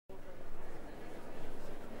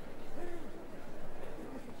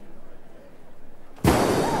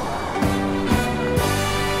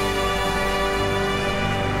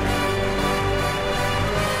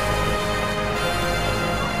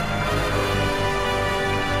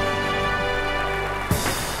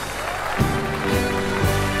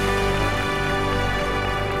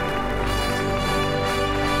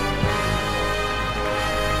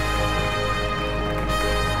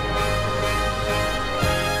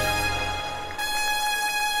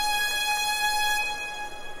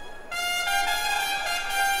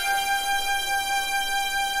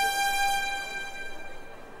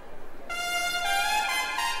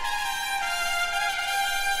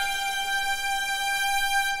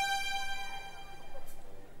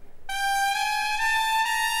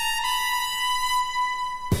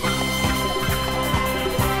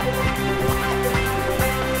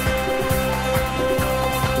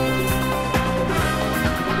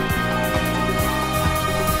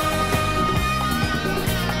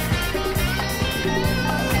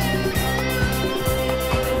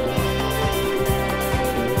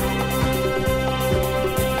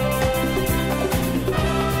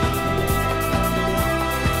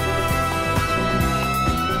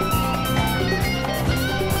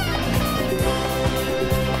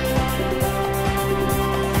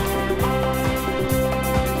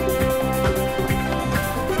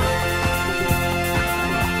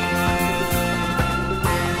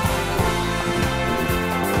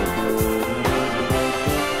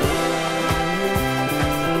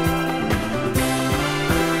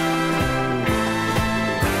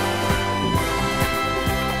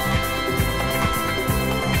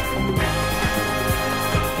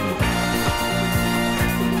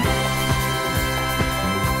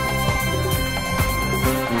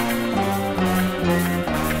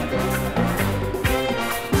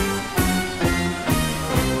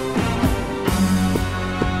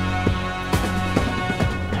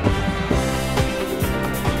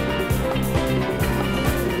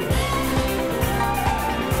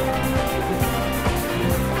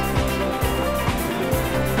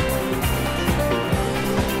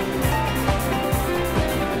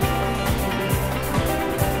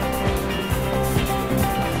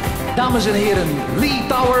Dames en heren, Lee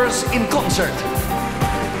Towers in concert.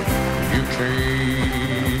 You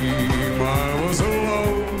came, I was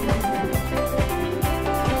alone.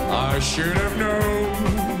 I should have known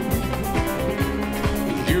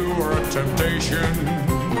you were a temptation.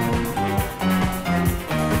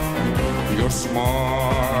 Your smile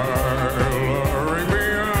luring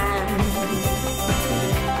me on.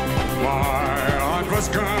 My heart was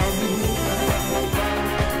gone.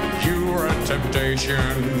 You were a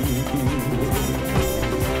temptation.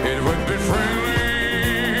 It would be friendly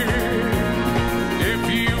if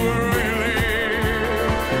you were really,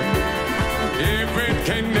 if it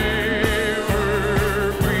can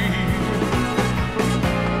never be.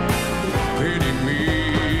 Pity me,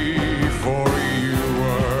 for you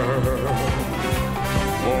were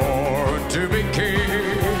born to be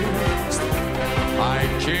kissed. I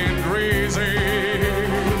can't resist.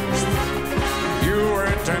 You were a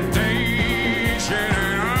temptation.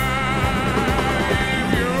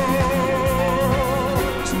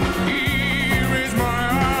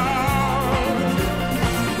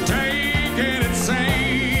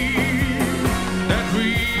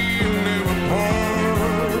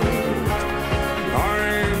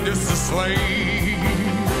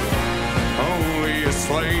 Only a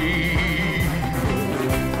slave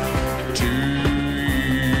to you.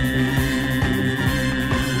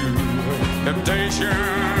 Temptation.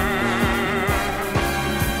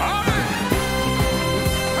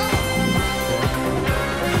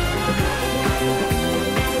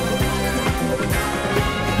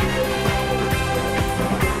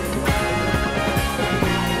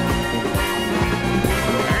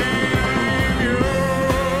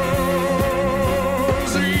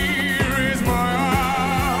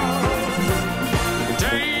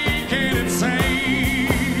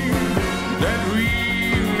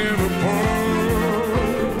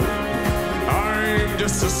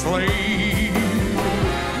 Just a slave,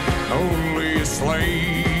 only a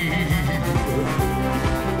slave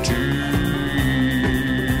to you.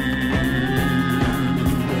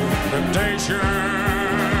 Temptation.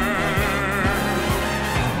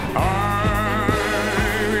 I'm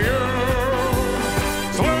your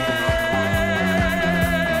slave.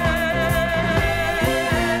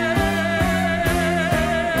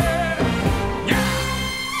 Yeah.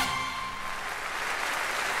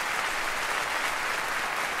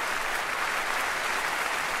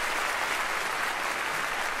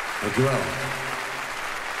 Dankjewel.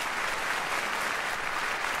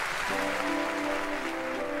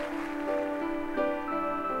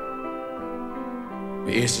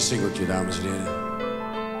 Mijn eerste singeltje, dames en heren.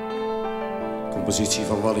 Compositie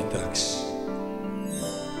van Wally Tax.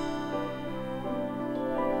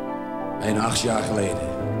 Bijna 8 jaar geleden.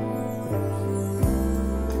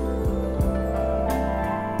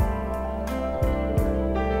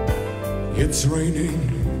 It's raining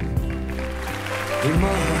in my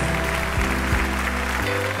heart.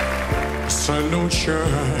 The sun don't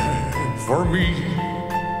shine for me.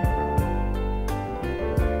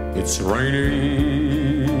 It's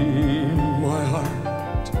raining in my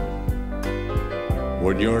heart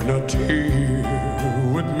when you're not here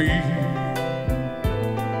with me.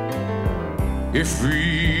 If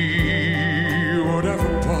we would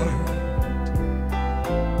ever part,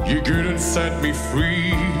 you couldn't set me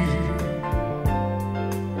free.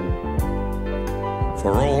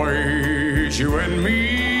 For always you and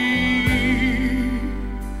me,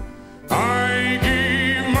 I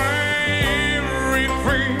give my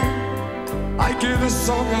everything. I give the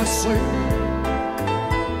song I sing,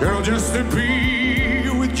 girl, just to be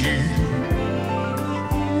with you.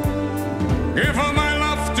 Give all my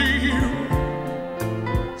love to you,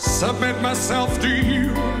 submit myself to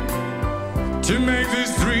you, to make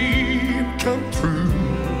this dream come true.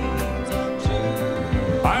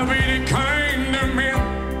 I'll be the kind of man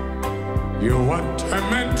you're what I'm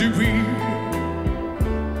meant to be,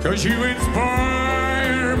 'cause you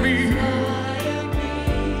inspire me.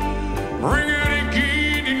 Bring out the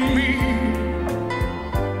kid in me,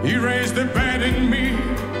 erase the bad in me,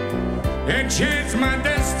 and change my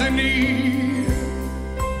destiny.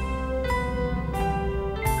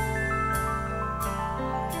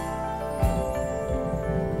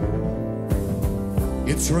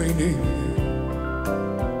 It's raining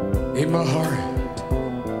in my heart.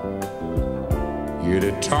 Yeah,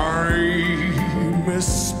 the time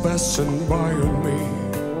is passing by on me.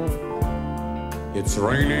 It's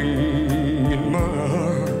raining in my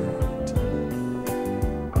heart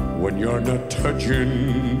when you're not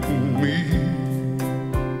touching me.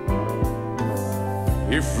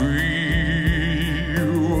 If we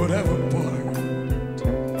would ever part,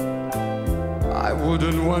 I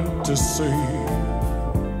wouldn't want to say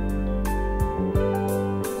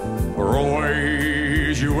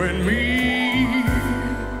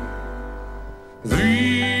The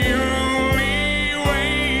only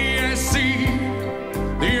way I see,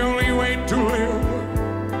 the only way to live,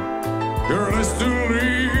 girl, is to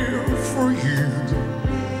live for you.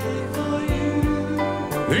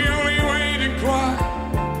 The only way to cry,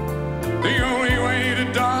 the only way to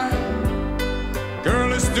die,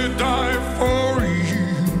 girl, is to die for you.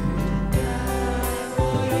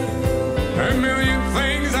 A million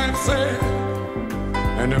things I've said,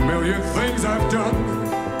 and a million things I've done.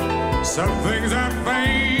 Some things I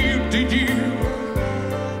failed to do,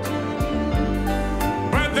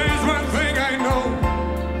 but there's one thing I know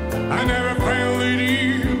I never failed to do,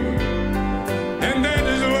 and that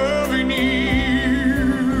is loving you.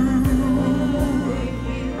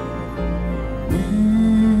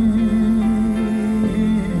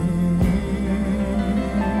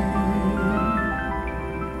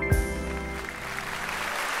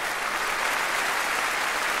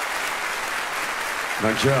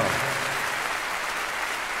 Dankjewel.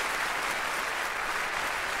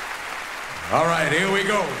 All right, here we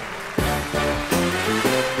go.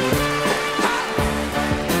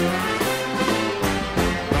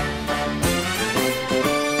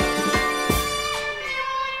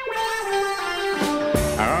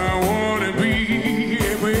 I wanna be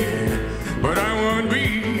happy, but I won't be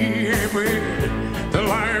happy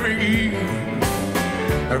till I make you.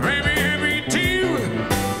 Baby, happy too.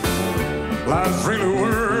 Life's really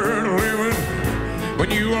worth living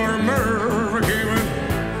when you are murder given.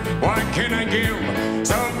 Why can't I give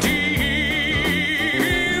some to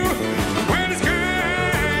you? When the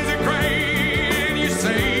skies are gray and you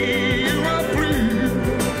say you are blue,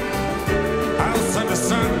 I'll send the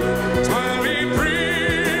sun smiling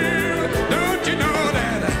through. Don't you know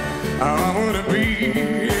that I wanna be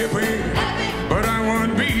happy, but I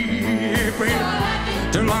won't be happy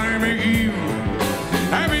till I make you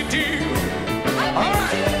happy too. All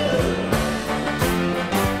right.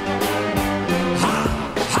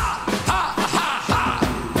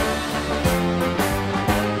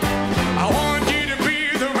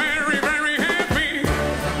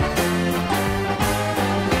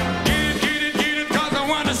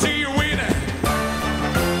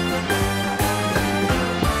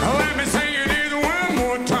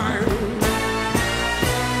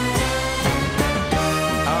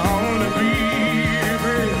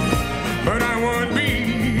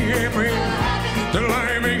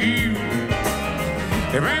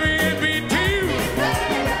 Hey, baby, it be too.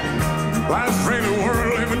 Life's afraid of the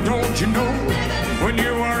world living, don't you know? When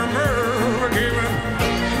you are murder given,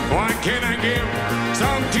 why can't I give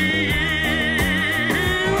some to you?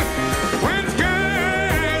 When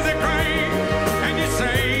skies are gray and you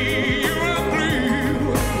say you are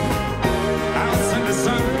blue, I'll send the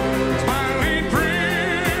sun smiling through.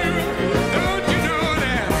 Don't you know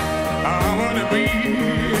that I wanna be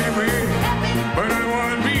happy, but I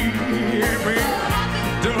wanna be happy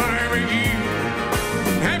till I make you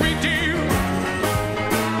happy too.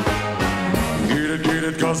 Get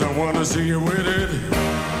it, cause I wanna see you with it.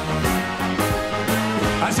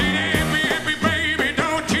 I see you happy, happy, baby,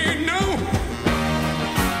 don't you know?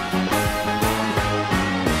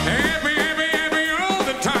 Happy, happy, happy all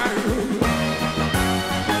the time.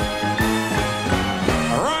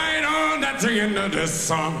 Right on, that's the end of this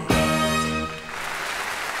song.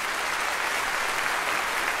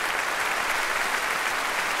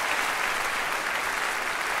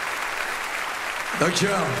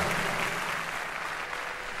 Dankjewel.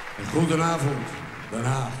 Een goedenavond, Den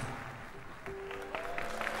Haag.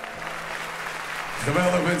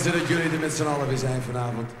 Geweldig mensen dat jullie er met z'n allen weer zijn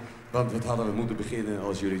vanavond. Want wat hadden we moeten beginnen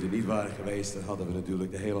als jullie er niet waren geweest? Dan hadden we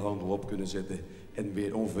natuurlijk de hele handel op kunnen zetten en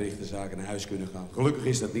weer onverrichte zaken naar huis kunnen gaan. Gelukkig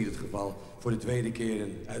is dat niet het geval. Voor de tweede keer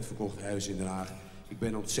een uitverkocht huis in Den Haag. Ik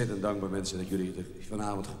ben ontzettend dankbaar mensen dat jullie er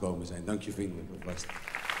vanavond gekomen zijn. Dank je vriendelijk. Dat was het.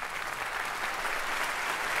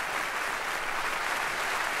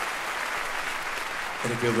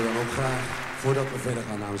 En ik wilde dan ook graag, voordat we verder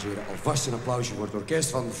gaan, dames en heren, alvast een applausje voor het orkest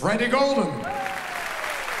van Freddie Golden.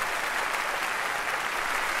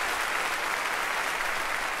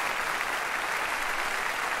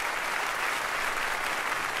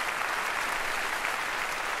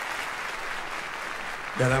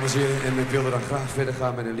 Ja, dames en heren, en ik wilde dan graag verder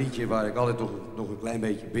gaan met een liedje waar ik altijd nog een klein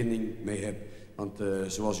beetje binding mee heb. Want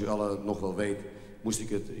zoals u allen nog wel weet, moest ik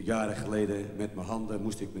het jaren geleden met mijn handen,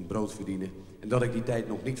 moest ik mijn brood verdienen. En dat ik die tijd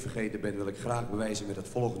nog niet vergeten ben, wil ik graag bewijzen met het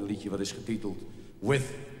volgende liedje, wat is getiteld With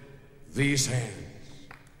These Hands.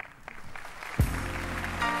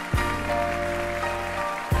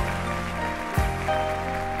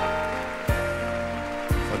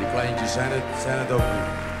 Van die kleintjes zijn het ook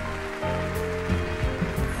niet.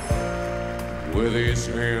 With his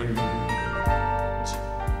hand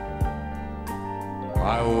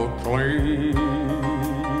I will cling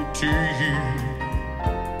to you.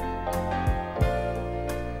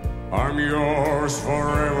 I'm yours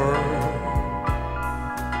forever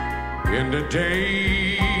in the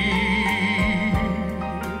day.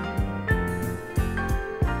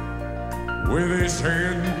 With his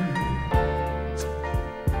hands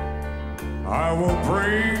I will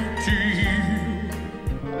bring to you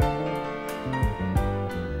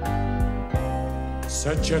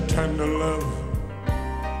such a tender love,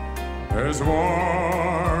 as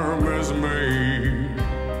warm as May.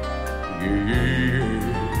 Yeah.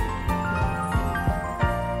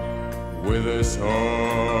 With his heart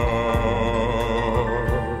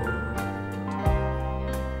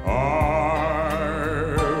I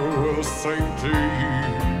will sing to you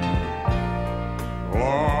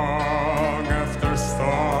long after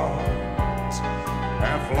stars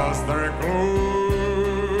have lost their glow.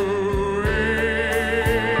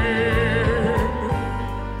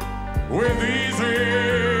 With these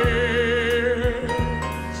hands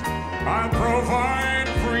I provide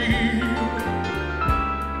for you.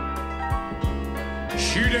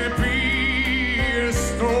 Should it be a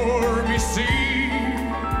stormy sea,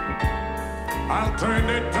 I'll turn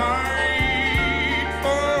the tide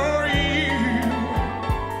for you,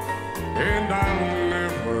 and I'll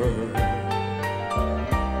never,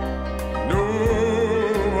 no,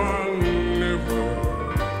 I'll never,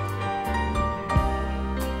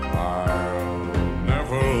 I'll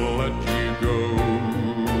never let you go.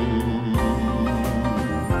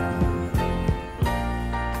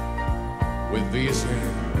 With these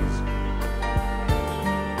hands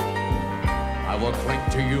I will cling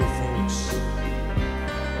to you, folks.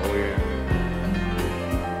 Oh yeah.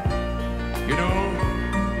 You know,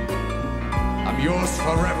 I'm yours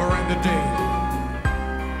forever and a day.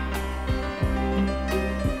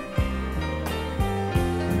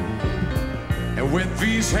 And with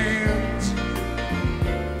these hands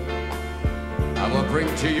I will bring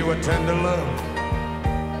to you a tender love.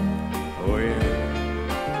 Oh yeah.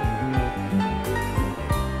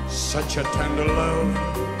 Such a tender love,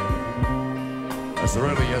 as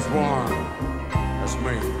really as warm as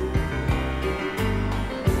me.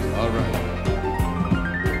 All right.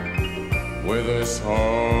 With his heart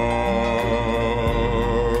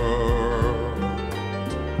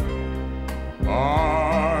I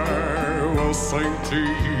will sing to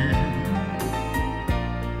you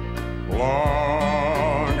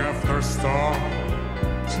long after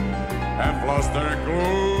stars have lost their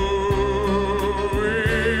glow.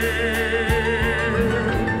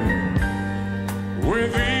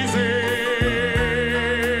 With these hands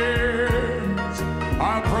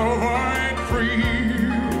I provide for you.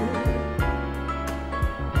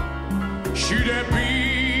 Should it be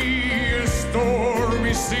a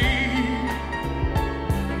stormy sea,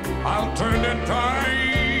 I'll turn the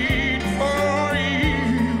tide for you,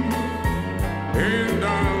 and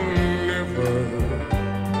I'll never,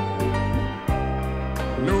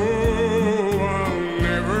 no, I'll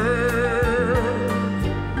never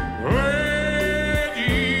let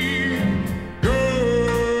you go.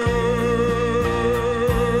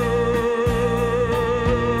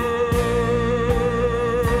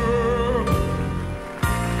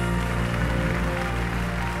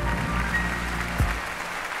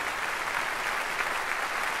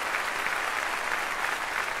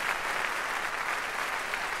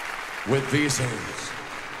 With these hands.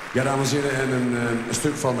 Ja, dames en heren, en een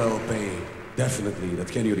stuk van de LP. Definitely, dat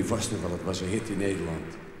kennen jullie vast nog wel. Het was een hit in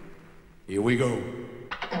Nederland. Here we go.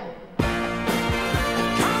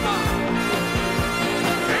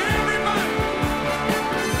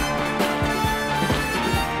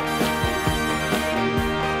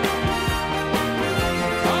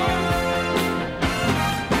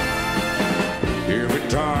 Every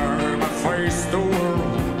time I face the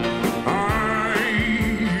world, I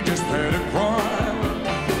just had a cry.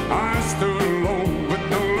 I stood alone with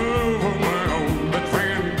no love of my own, but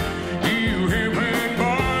then you came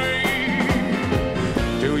by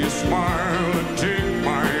till you smiled and took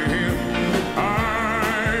my hand. I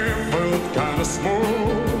felt kind of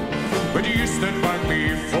small, but you stood by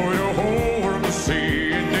me for your whole world to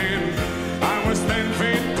see, and then I was 10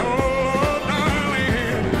 feet tall.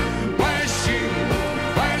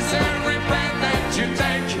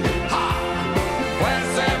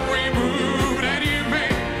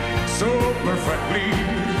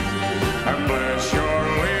 And bless your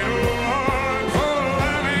little heart for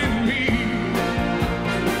loving me.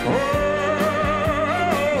 Oh,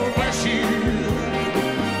 bless you,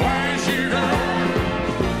 girl.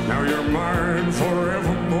 Now you're mine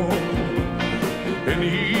forevermore, and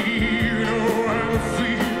you know how I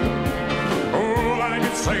feel. All I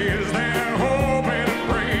can say is that I hope and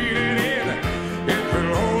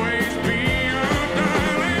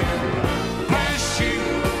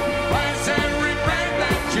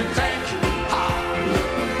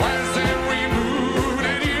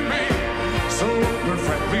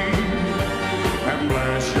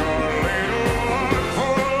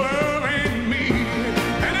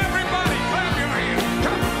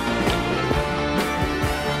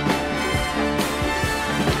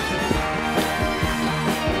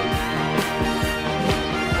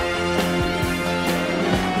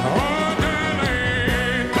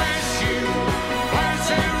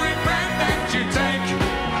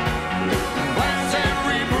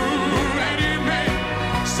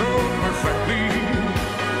perfectly.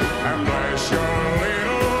 And bless your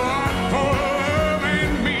little heart for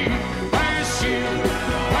loving me. Bless you,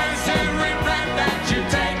 bless every breath that you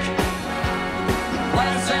take.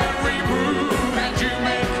 Bless every move that you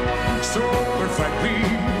make so perfectly.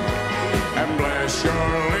 And bless your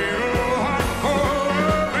little heart for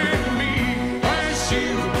loving me. Bless you,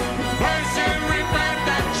 bless every breath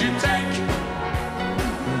that you take.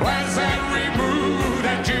 Bless every move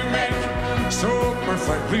that you make so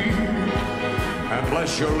perfectly. And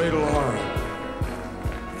bless your little heart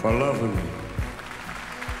for loving me.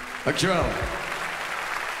 Dankjewel.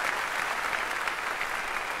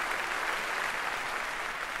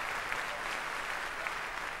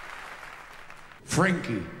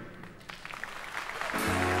 Frankie.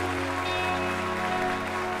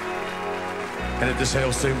 En het is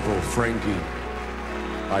heel simpel, Frankie.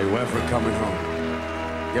 Are you ever coming home?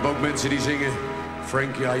 Je hebt ook mensen die zingen,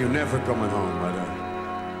 Frankie, are you never coming home? Maar dat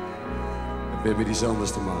heeft met iets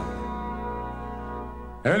anders te maken.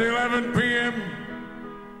 At 11 p.m.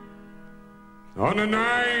 on the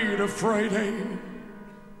night of Friday,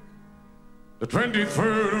 the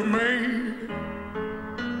 23rd of May,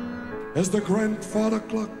 as the grandfather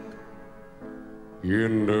clock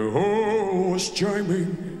in the hall was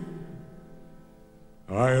chiming,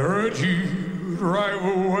 I heard you drive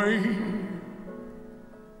away.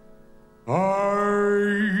 I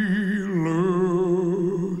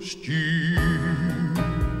lost you.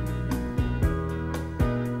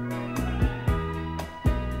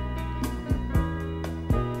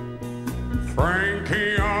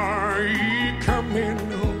 Frankie, are you coming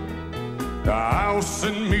home? The house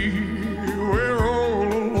and me, we're all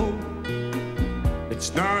alone.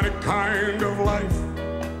 It's not a kind of life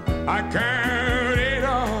I can't eat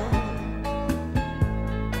on.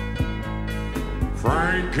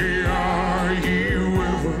 Frankie, are you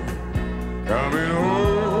ever coming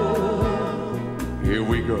home? Here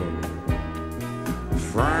we go.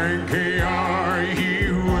 Frankie, are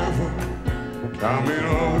you ever coming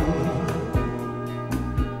home?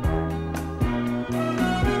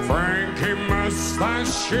 Frankie, must I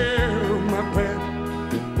share my bed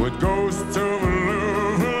with ghosts of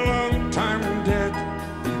love a long time dead,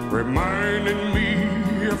 reminding me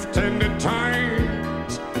of tender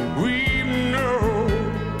times we know.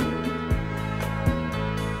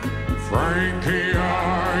 Frankie,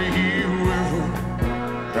 are you ever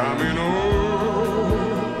coming home?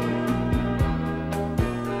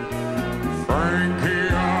 Frankie,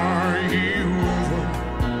 are you ever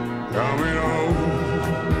coming home?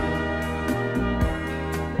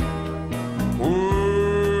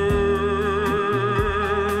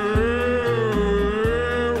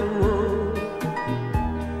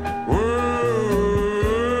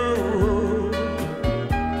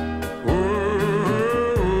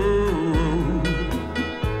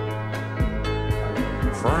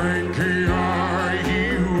 Frankie, are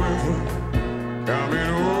you ever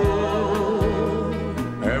coming home?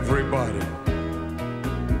 Everybody.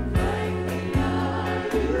 Frankie, are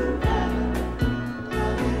you ever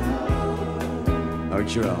coming home?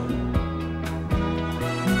 Dankjewel.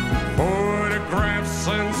 Photographs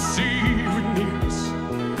and souvenirs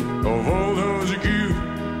of all those good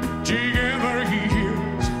together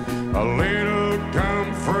years. A little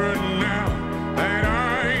comfort now that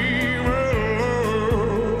I'm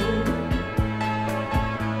alone.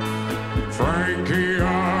 Frankie,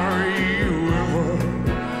 are you ever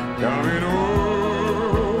coming home?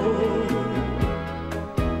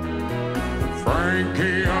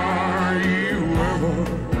 Frankie, are you ever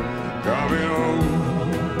coming home?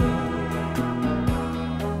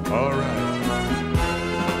 All right.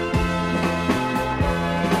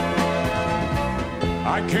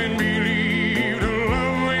 I can't believe the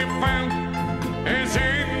love we found has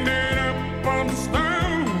ended up on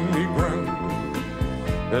stony ground.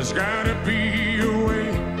 There's gotta be a way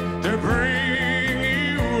to bring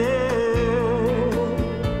you home.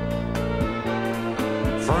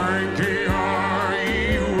 Frankie, are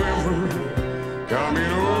you ever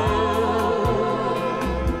coming home?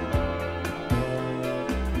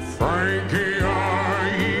 Frankie, are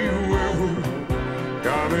you ever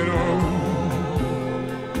coming home?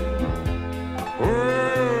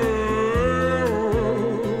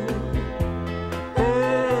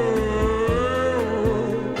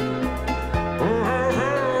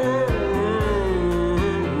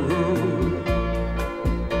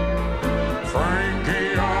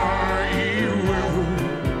 Frankie, are you ever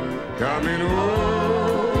coming home?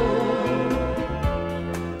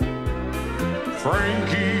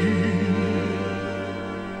 Frankie,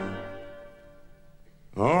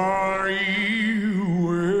 are you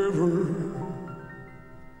ever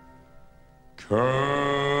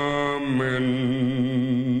coming?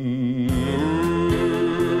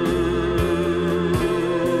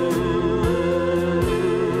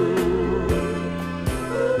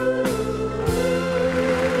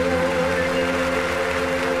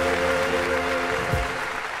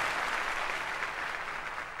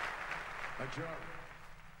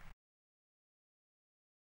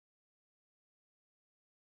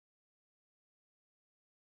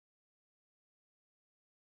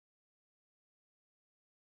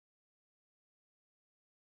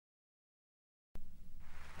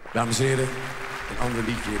 Dames en heren, een ander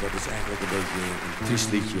liedje, dat is eigenlijk een beetje een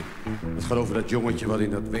triest liedje. Het gaat over dat jongetje wat in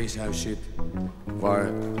dat weeshuis zit, waar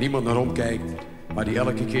niemand naar omkijkt, maar die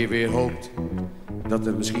elke keer weer hoopt dat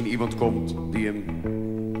er misschien iemand komt die hem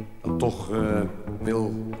dan toch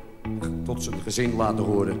wil tot zijn gezin laten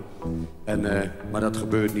horen. Maar dat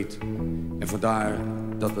gebeurt niet. En vandaar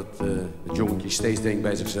dat het jongetje steeds denkt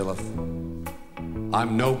bij zichzelf: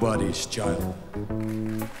 I'm nobody's child.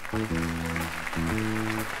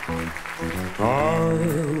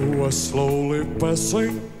 I was slowly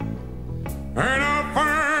passing, and I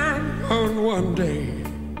found one day,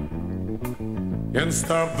 and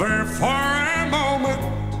stopped there for a moment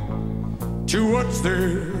to watch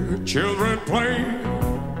the children play.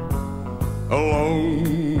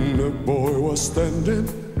 Alone the boy was standing,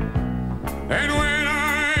 and when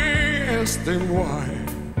I asked him why,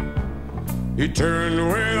 he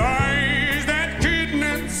turned with eyes that could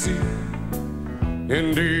not see,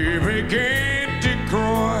 and he began to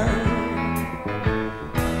cry.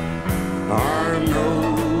 I'm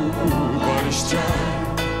nobody's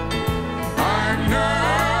child. I'm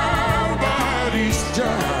nobody's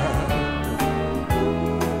child.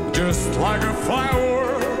 Just like a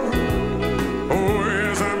flower, oh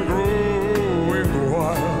yes, I'm growing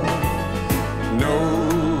wild. No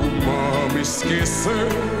mommy's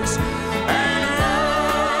kisses and no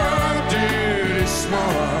daddy's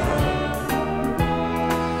smile.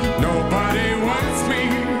 Nobody wants me,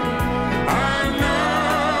 I'm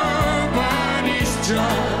nobody's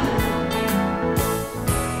child.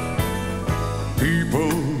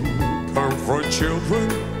 People come for children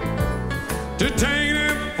to take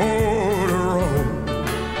them for the road,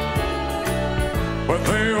 but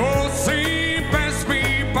they all seem pass me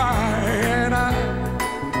by, and I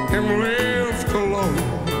am left alone.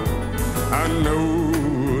 I know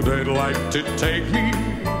they'd like to take me,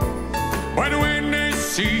 but when they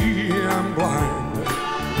see I'm blind,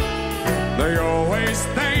 they always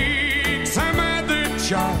think some other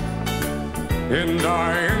child, and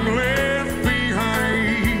I am left behind.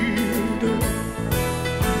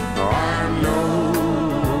 I'm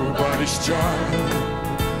nobody's child.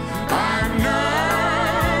 I'm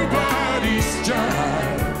nobody's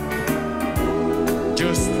child.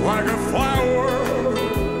 Just like a flower,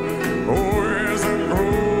 oh yes, I'm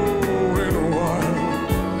growing wild.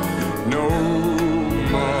 No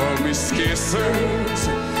mommy's kisses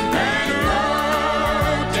and no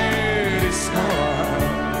daddy's smile.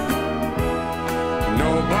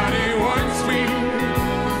 Nobody wants me,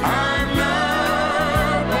 I'm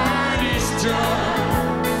nobody's child.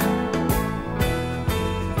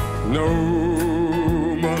 No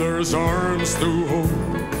mother's arms to hold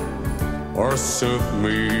or soothe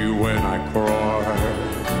me when I cry.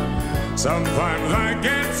 Sometimes I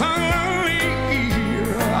get so lonely,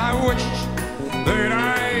 I wish that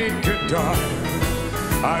I could die.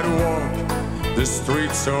 I'd walk the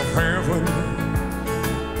streets of heaven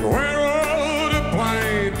where all the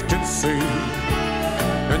blind can see,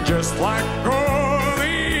 and just like all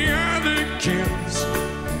the other kids,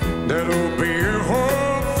 there'll be a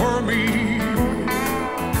hope for me.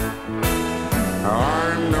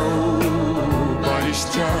 I'm nobody's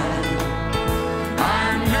child.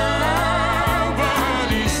 I'm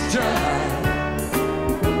nobody's child.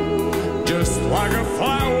 Just like a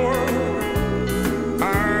flower,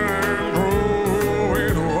 I'm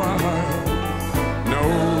growing wild. No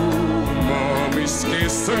mommy's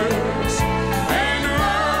kisses and no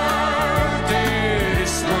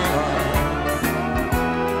daddy's smile.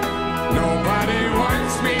 Nobody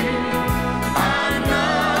wants me, I'm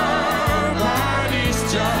nobody's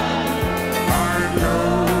child. I'm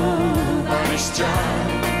nobody's child.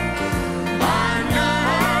 I'm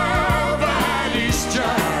nobody's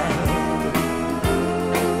child.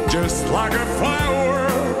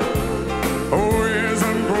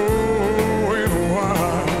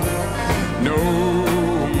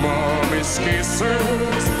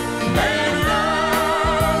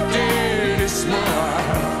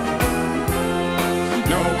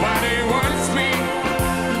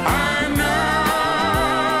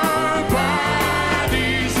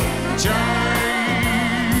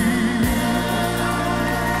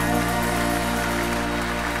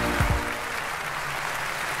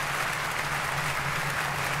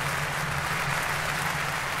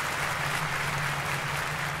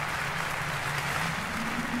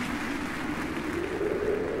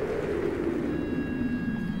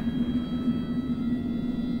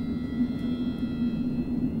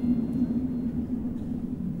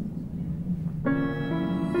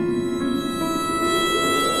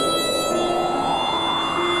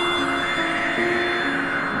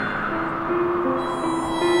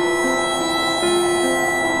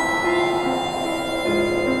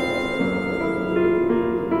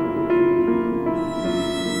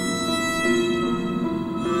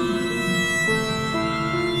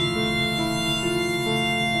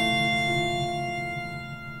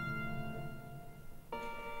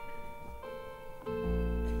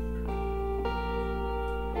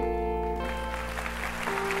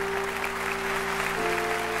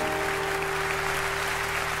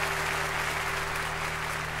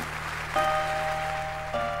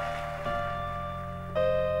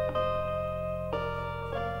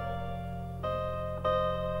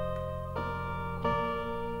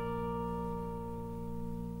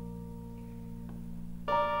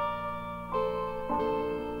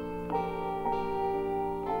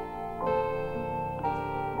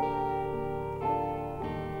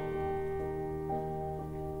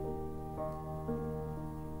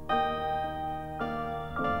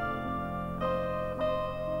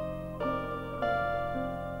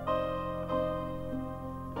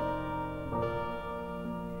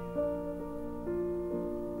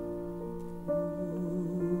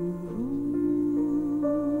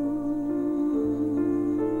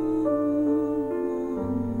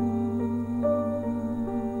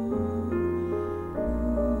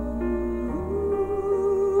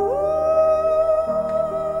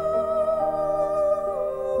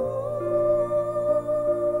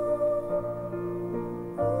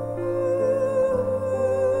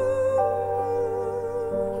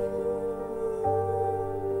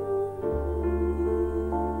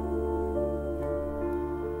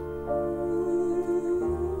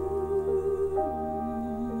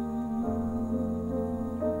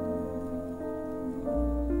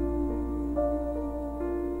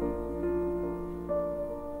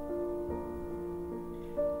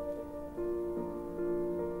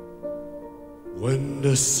 when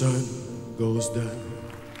the sun goes down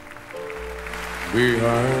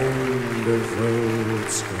behind the velvet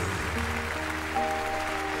sky,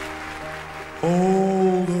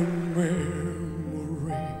 all the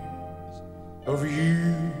memories of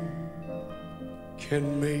you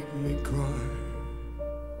can make me cry.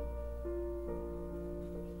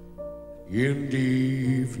 In the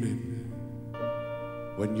evening,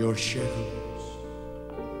 when your shadows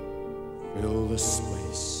fill the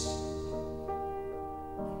space,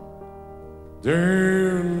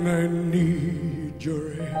 then I need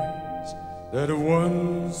your hands that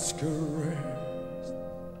once caressed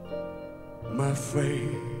my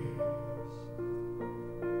face.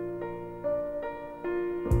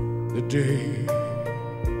 The day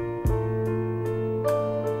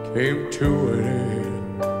came to an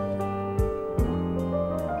end,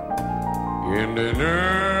 and the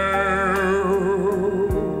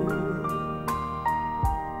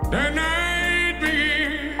night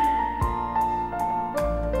began.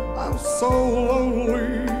 I'm so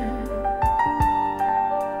lonely.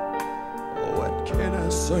 What can I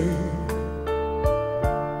say?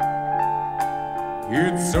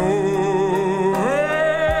 It's so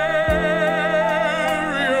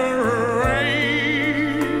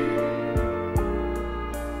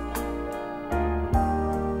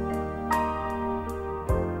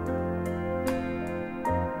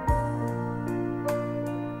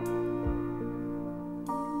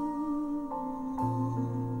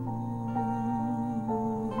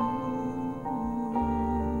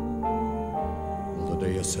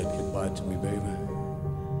you said goodbye to me, baby.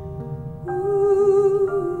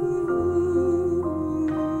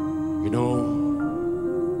 You know,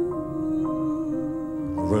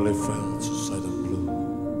 I really felt so sad and blue.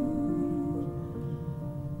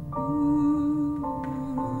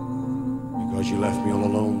 Because you left me all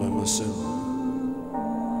alone by myself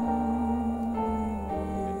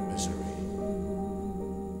in misery.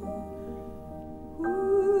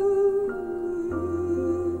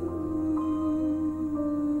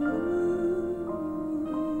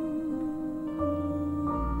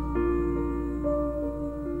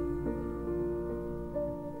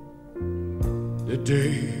 The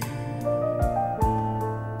day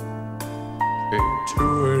came to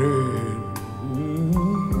an end,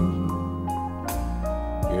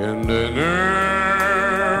 and the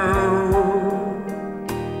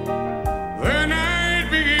night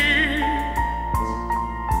begins.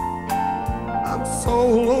 I'm so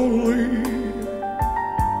lonely.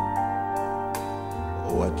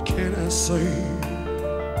 What can I say?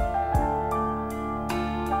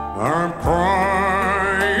 I'm crying.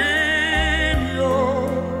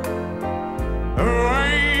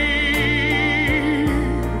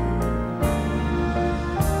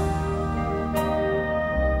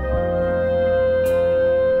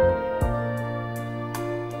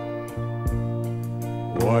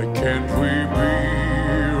 Why can't we be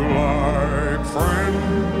like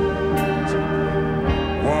friends?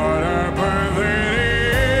 What happened then?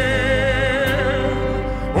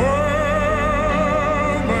 Oh,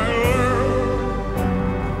 my love.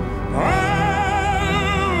 Oh,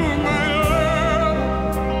 my love.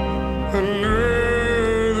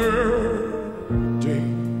 Another day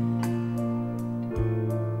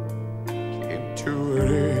came to an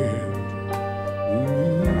end.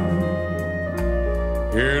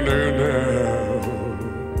 And now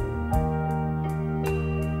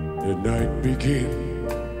the night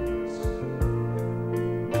begins.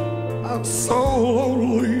 I'm so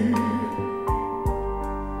lonely.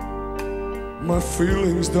 My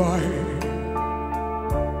feelings die.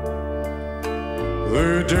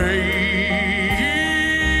 The day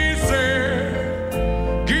said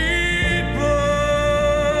goodbye.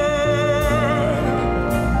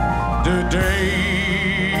 The day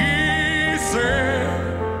said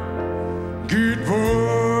goodbye.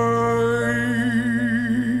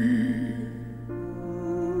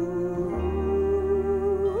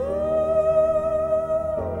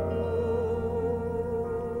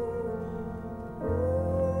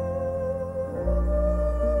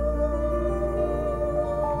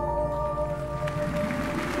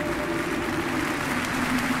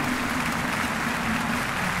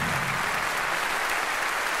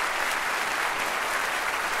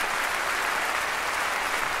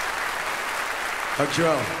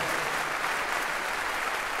 Dankjewel.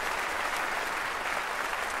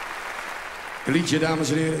 Een liedje,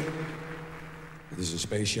 dames en heren. Het is een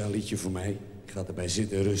speciaal liedje voor mij. Ik ga erbij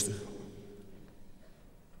zitten, rustig.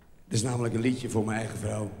 Het is namelijk een liedje voor mijn eigen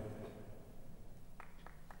vrouw.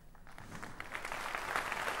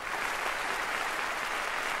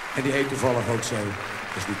 En die heet toevallig ook zo.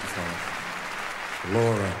 Dat is niet toevallig.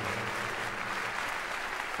 Laura.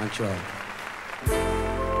 Dankjewel.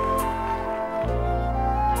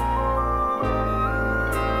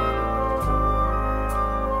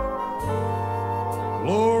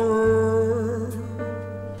 Lord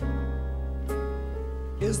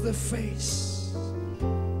is the face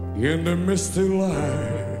in the misty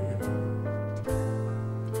light,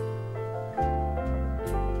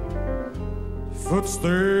 footsteps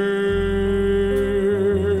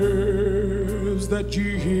that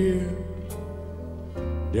you hear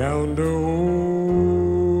down the road,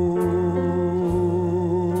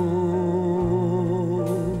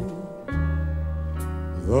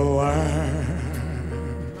 the light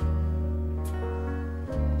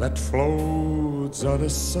that floats on a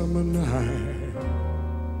summer night,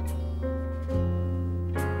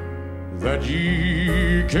 that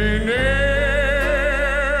you can never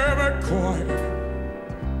quite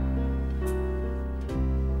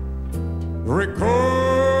recall.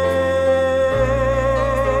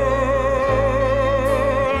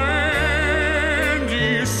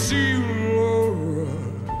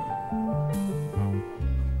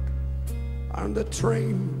 The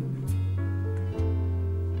train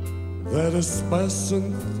that is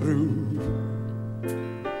passing through,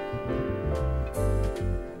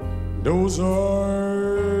 those eyes,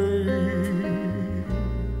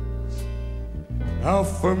 how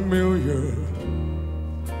familiar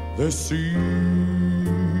they seem.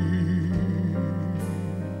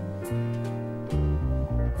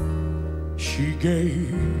 She gave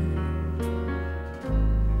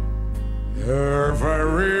her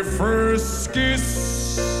very first kiss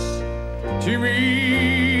to me.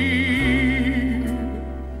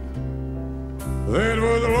 That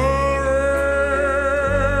was love.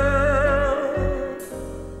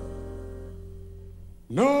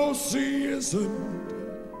 No, she isn't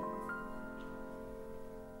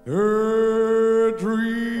her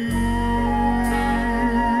dream.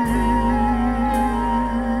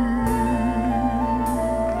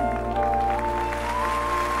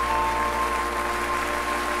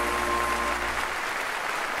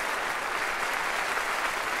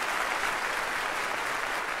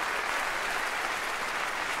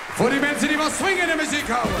 Voor die mensen die van swingende muziek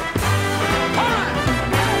houden.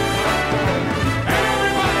 And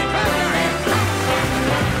everybody clap your hands.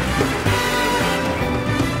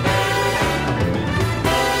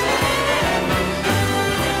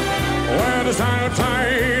 Well, the south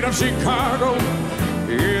side of Chicago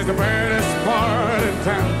is the baddest part of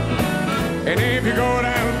town. And if you go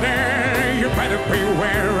down there, you better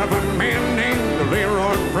beware of a man named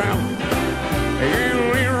Leroy Brown. Yeah,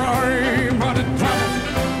 Leroy wanted trouble.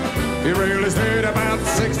 He really stood about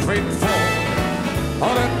 6'4".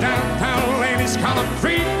 All the downtown ladies call him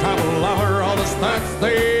treetop lover. All the studs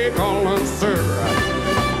they call him sir.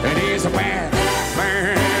 And he's a bad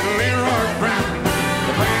man, Leroy Brown,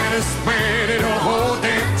 the baddest man in the whole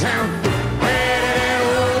damn town. Better than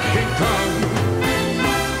old King Kong,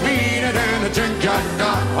 meaner than a junkyard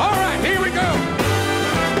dog. All right, here we go.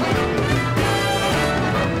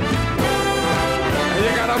 You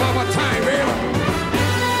got him one more time, baby.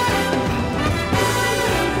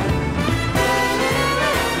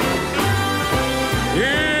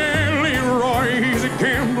 Yeah, Leroy, he's a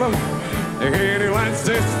gambler, and he likes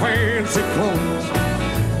his fancy clothes.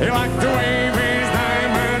 He likes to wave his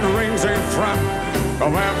diamond rings in front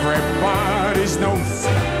of everybody's nose.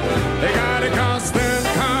 They got a constant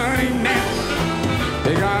Continental,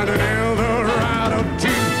 they got an Eldorado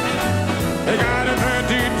Jeep, they got a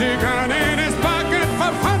 32 gun in his pocket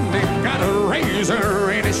for fun, they got a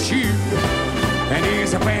razor in his shoe, and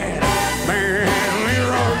he's a bad man,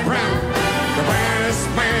 Leroy Brown. The baddest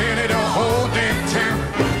man in the whole damn town.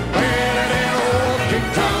 Better than old King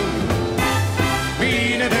Kong,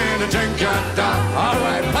 meaner than a junkyard dog. All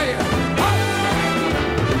right, play it.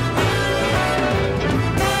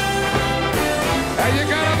 Hey, you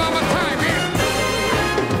got him on my time here.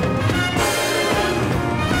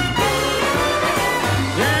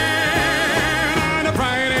 Yeah, on a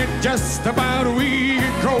Friday, just about a week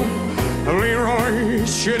ago, Leroy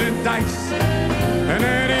shooting dice. And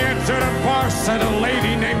then he entered a bar, said a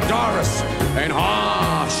lady named Doris. And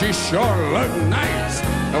she sure looked nice.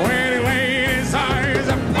 When he laid his eyes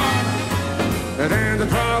upon her, then the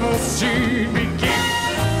trouble she'd begin.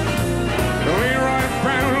 Leroy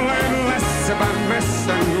Brown learned less about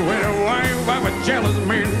messing with a wife of a jealous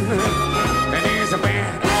man. And he's a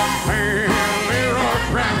bad man, Leroy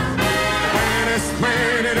Brown, the baddest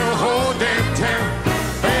man in the whole damn town.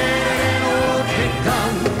 Better than old King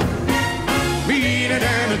Kong, meaner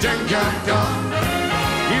than a junkyard dog.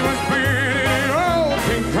 He was better than old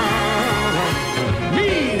King Kong,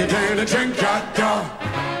 meaner than a junkyard dog.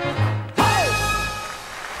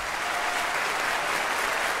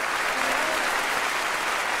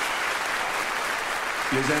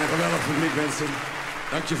 Jullie zijn een geweldig publiek, mensen.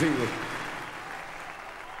 Dank je vrienden.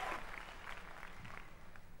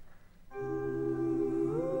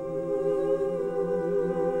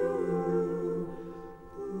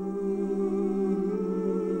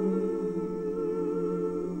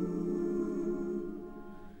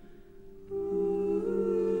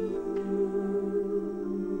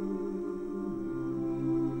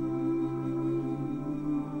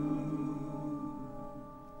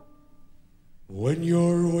 When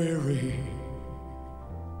you're weary,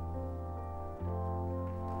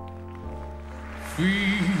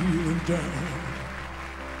 feeling down,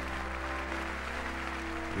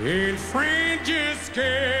 and friends just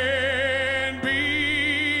can't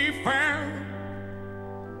be found,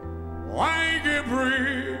 like a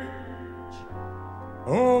bridge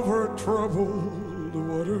over troubled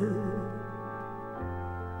water,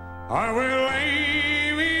 I will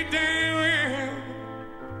lay me down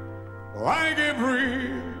like a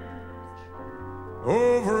bridge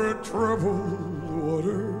over troubled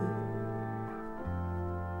water.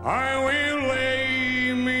 I will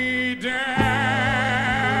lay me down.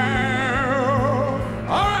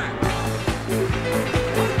 All right.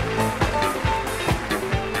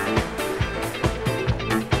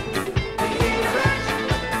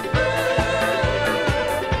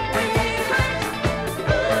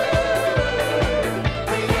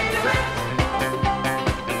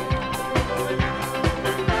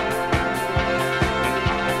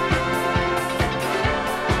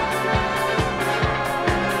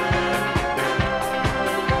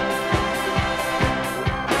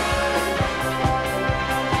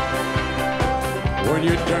 When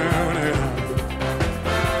you're down and out,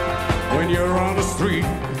 when you're on the street,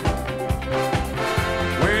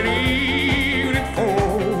 when evening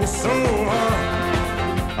falls so hard,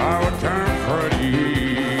 I will comfort you.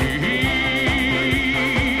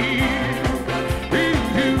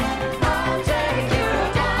 I'll take you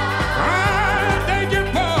down. I'll take you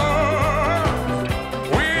far.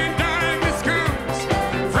 When darkness comes,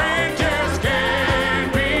 friends just can't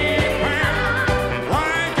be found,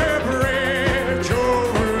 like a bridge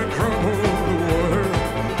over troubled water.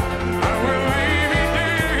 I will lay me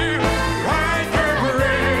down like a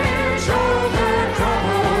bridge over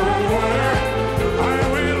troubled water. I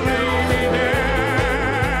will lay me down.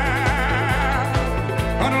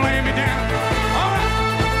 Gonna lay me down. All right.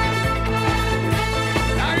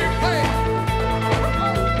 Now you play.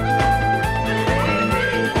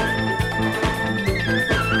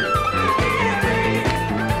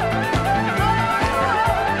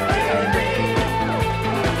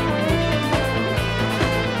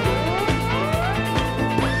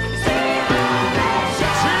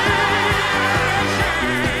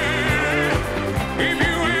 If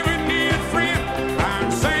you ever need a friend, I'm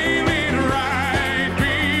sailing right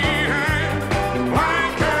behind,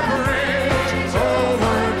 like a bridge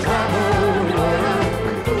over troubled water.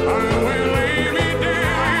 I will lay me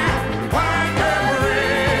down like a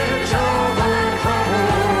bridge over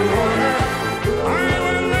troubled water. I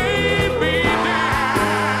will lay me down.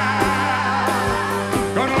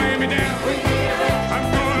 Gonna lay me down. I'm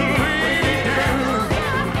gonna lay me down.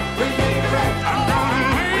 I'm gonna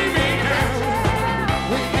lay me down.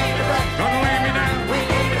 Gonna lay me down.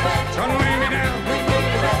 Gonna lay me down. Gonna lay me down.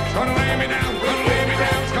 Gonna lay me down. Gonna lay me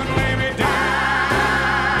down. Gonna lay me down.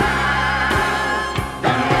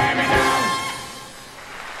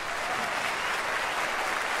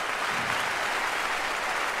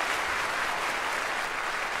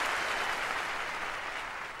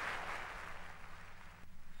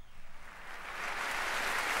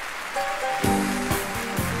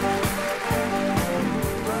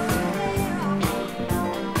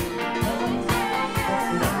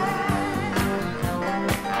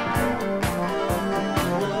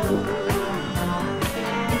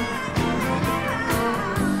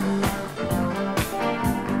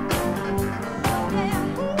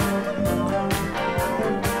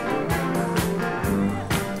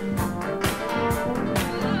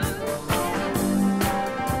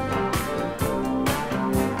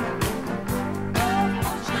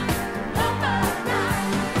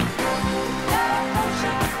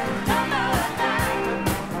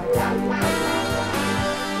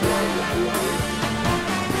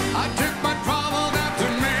 I took my trouble down to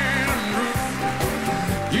Madame Ruth.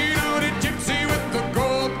 You know the gypsy with the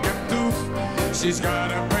gold cut tooth. She's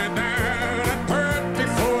got a bed down at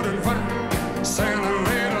 34 and 5, selling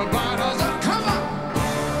little bottles of come on.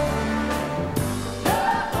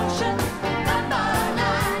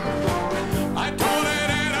 I told her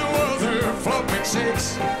that I was her flopping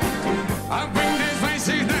six. I've been this way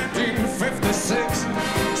since 1956.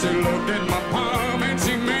 She looked at my palm and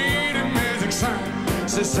she made a magic sign.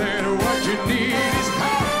 She said, what you need is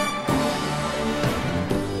hot.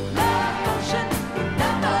 Love potion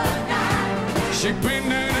number 9. She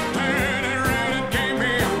been and turned around and gave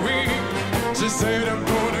me a wink. She said, I'm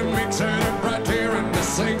gonna mix it up right here in the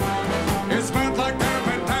sink. It smelled like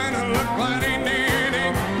turpentine and looked like Indian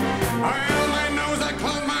ink. I held my nose, I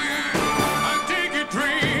closed my eye, I take a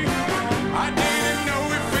drink. I didn't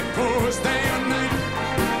know if it was day or night.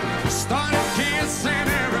 Started kissing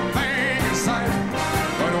everything in sight.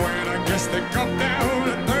 But when I guess they come down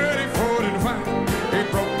to 30, 40, and 5,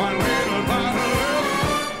 it broke my little bottle of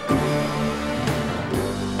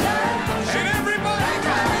and everybody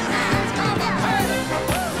clap your hands, come on, hey!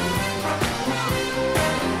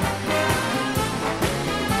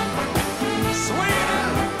 Sweeter!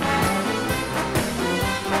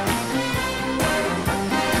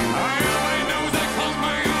 I only know they close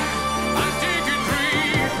my eye, I take a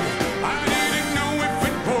dream. I didn't know if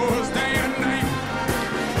it was day or night.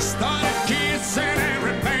 Started kissing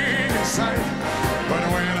everything in sight. But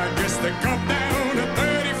when I guess they come down to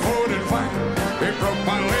 30, 40, and 5, it broke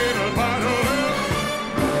my little bottle of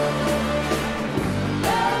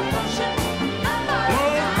Love potion number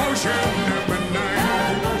 9.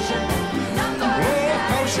 love potion number 9. Love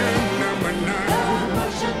potion number 9. Love potion number 9.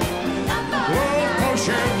 Love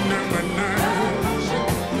potion number 9.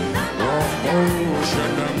 Love potion number 9. Love potion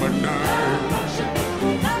number 9. Love potion number 9.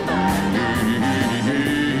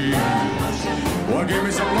 Well, give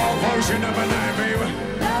me some love potion number 9, baby.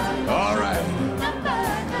 All right.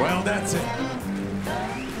 Well, that's it.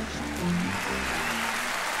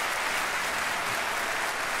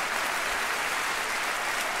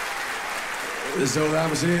 Zo,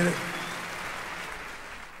 dames en heren.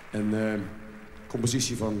 Een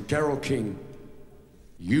compositie van Carole King.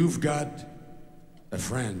 You've got a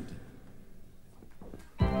friend.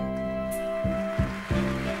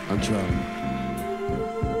 Dankjewel.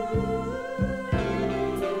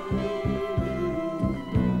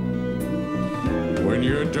 When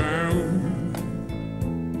you're down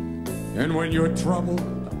and when you're troubled,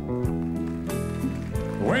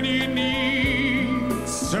 when you need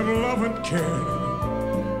some love and care,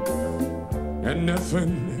 and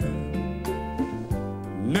nothing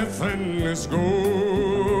is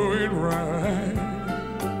going right.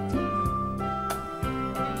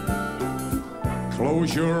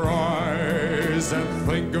 Close your eyes and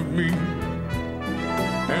think of me,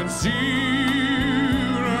 and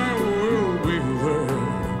soon I will be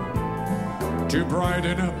there to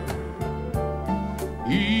brighten up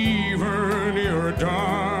even your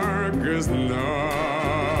darkest night.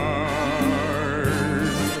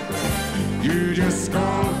 You just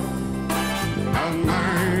call out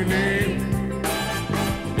my name,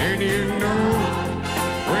 and you know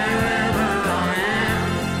wherever I am,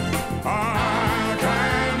 I'll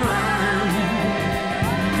come running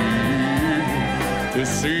to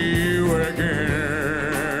see you again.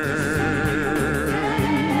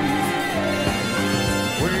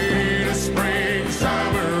 When the spring,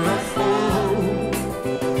 summer, or fall,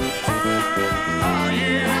 all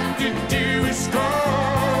you have to do is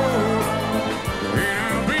call, and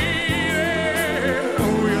I'll be there.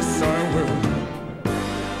 Oh yes, I will.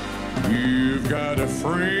 You've got a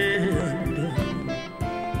friend.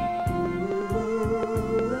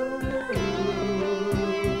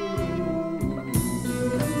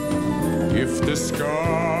 If the sky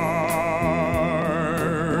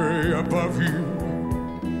above you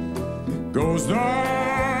goes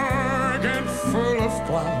dark and full of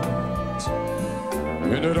clouds,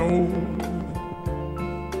 and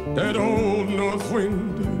that old north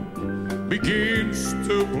wind begins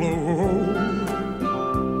to blow,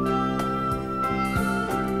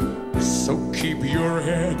 so keep your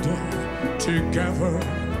head together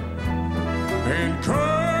and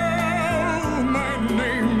call my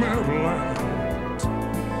name out loud.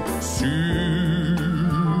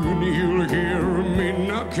 Soon you'll hear me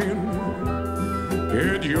knocking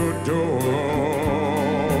at your door.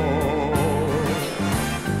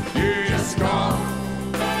 You just call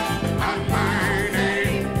out my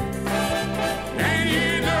name, and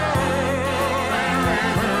you know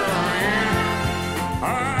wherever I am,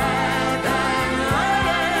 I'll come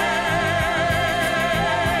running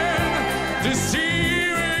to see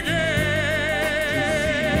you again.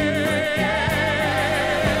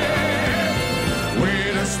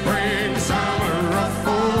 When the spring, summer, or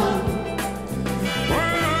fall,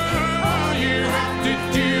 all you have to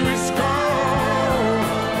do is call,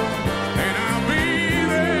 and I'll be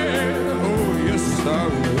there. Oh yes, I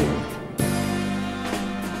will.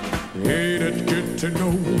 Ain't it good to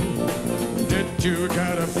know that you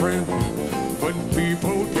got a friend when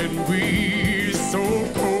people can be so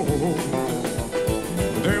cold?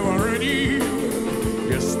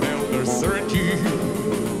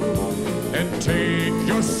 take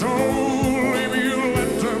your soul if you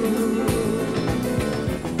let them.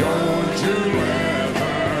 Don't you let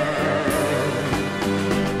her.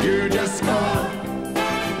 You just call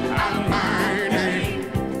out my name,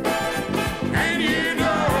 and you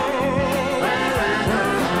know wherever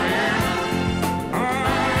I am, I'm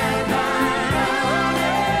gonna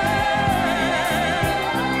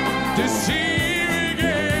to see you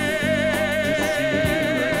again.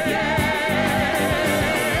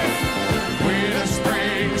 With a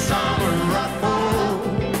spring summer ruffle,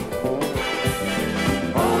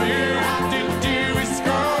 all you have to do is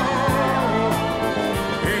call,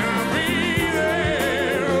 and I'll be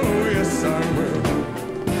there. Oh yes, I will.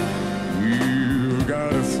 You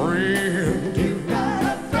got a friend.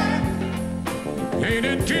 Ain't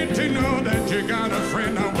it good to know that you got a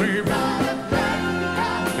friend now, baby?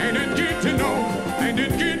 Ain't it good to know? Ain't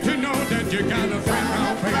it good to know that you got a friend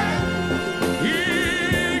now, baby?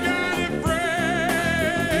 You got a friend.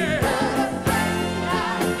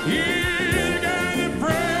 You got a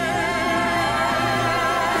friend.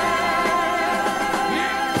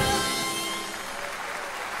 Yeah.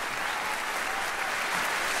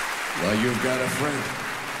 Well, you've got a friend.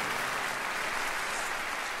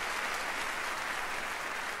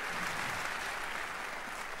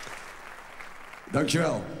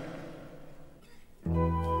 Dankjewel.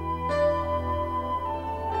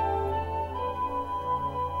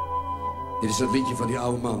 Dit is het liedje van die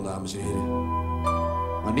oude man, dames en heren.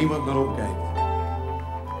 Maar niemand naar omkijkt.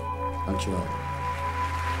 Dankjewel.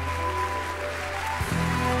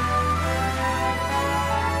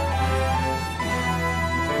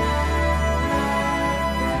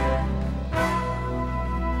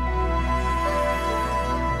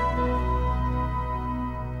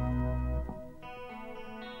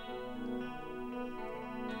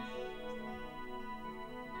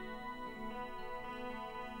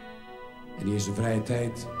 En die in zijn vrije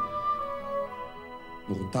tijd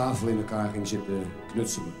nog een tafel in elkaar ging zitten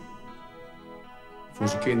knutselen. Voor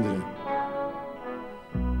zijn kinderen.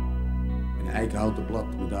 En een eikenhouten blad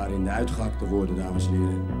met daarin de uitgehakte woorden, dames en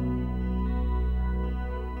heren.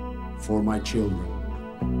 For my children.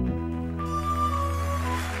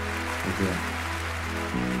 Dank u wel.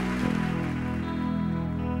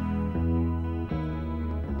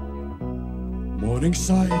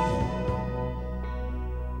 Morningside.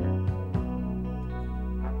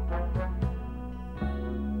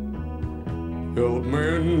 Old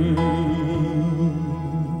man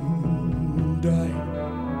died,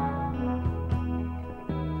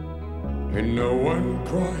 and no one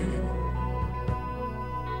cried.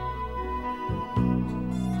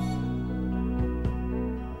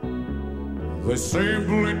 They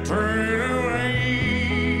simply turned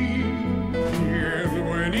away, and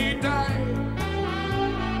when he died,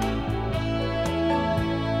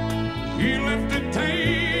 he left a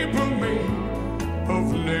table made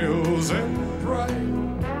of nails and pride.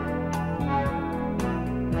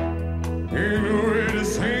 And with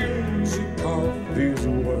his hands he carved these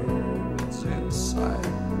words inside.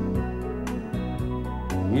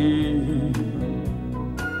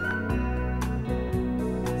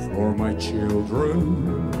 For my children.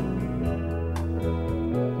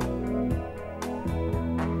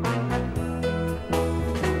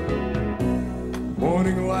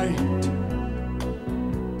 Morning light.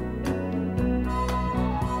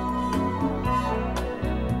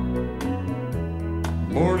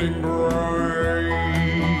 Morning bright,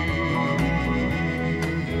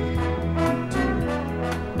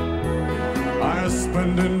 I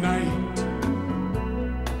spend the night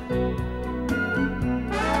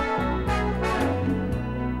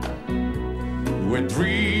with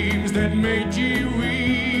dreams that made you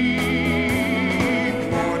weep.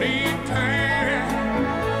 Morning time,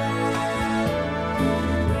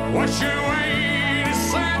 wash away the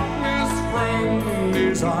sadness from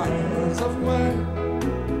these eyes of mine.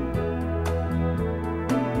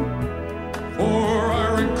 For I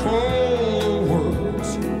recall the words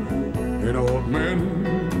an old man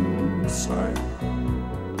sighed.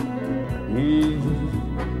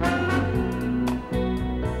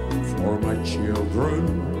 For my children.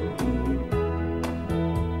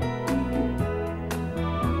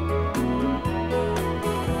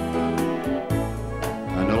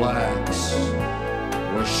 And the axe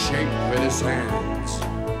was shaped with his hands.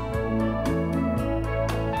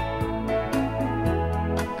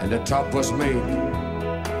 And the top was made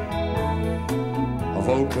of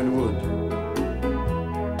oak and wood.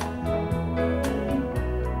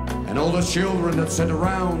 And all the children that sat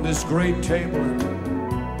around this great table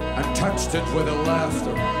and touched it with a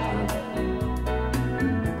laughter.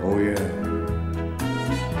 Oh yeah,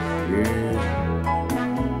 yeah.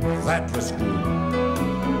 that was good.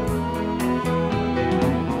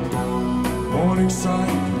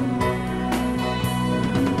 Morningside.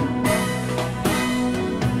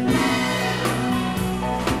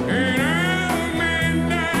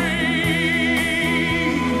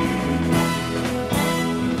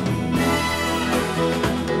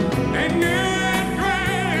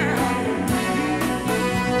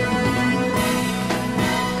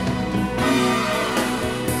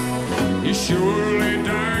 Surely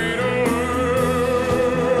died alone,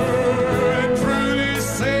 truly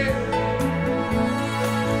said,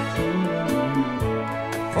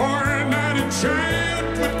 for not a child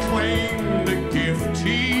would claim the gift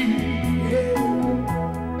he had.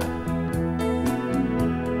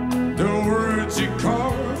 The words he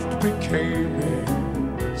carved became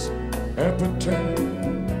his epitaph.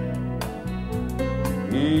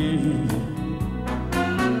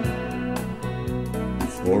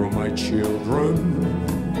 For my children,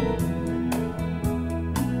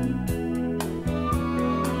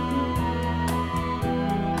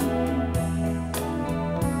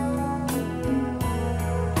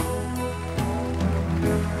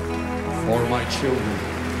 for my children.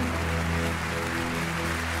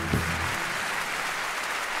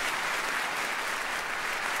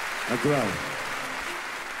 Dank u wel.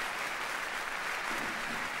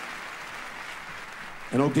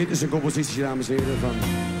 En ook dit is een compositie, dames en heren, van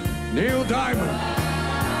Neil Diamond.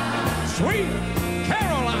 Sweet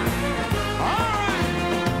Caroline. All right.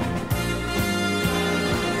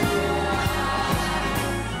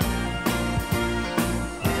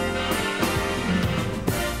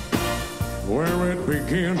 Where it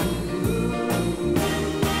began,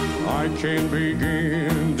 I can't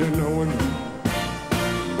begin to know it,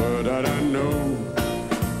 but I know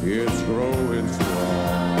it's growing strong.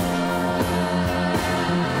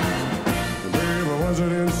 Was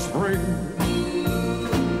it in spring?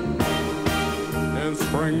 And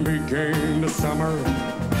spring became the summer.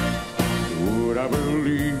 Would I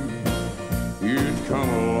believe you'd come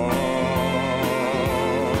along?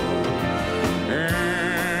 And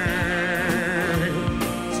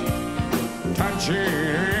touching,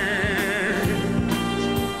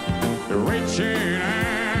 reaching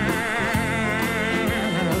out,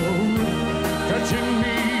 touching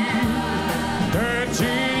me,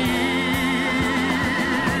 touching.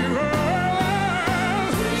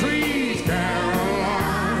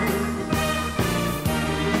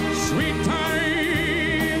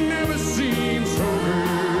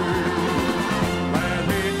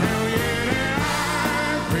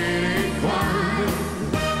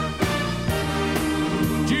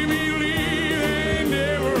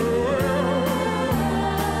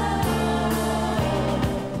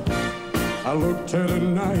 I look to the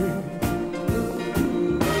night,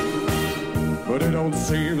 but it don't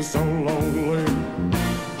seem so lonely.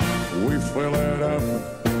 We fill it up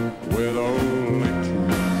with only two.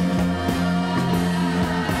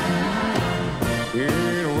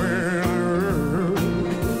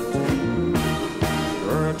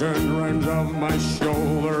 When I curtain runs off my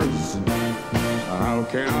shoulders, how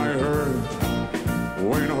can I hurt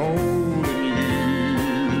when holding you?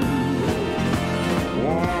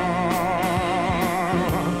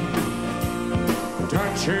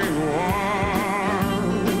 Touching warm,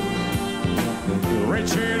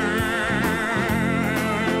 reaching out,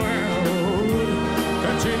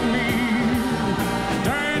 touching me,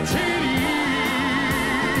 touching you.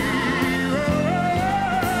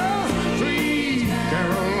 Oh, sweet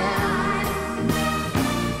Caroline,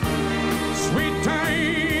 sweet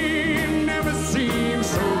time never seems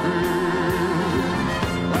so good.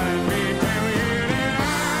 Let me tell you that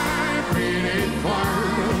I've been inclined.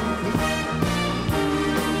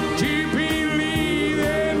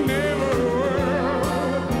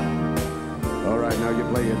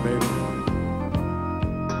 Play it, baby.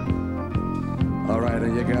 All right,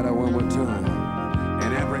 and you got it one more time.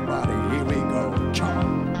 And everybody, here we go. Come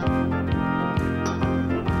on.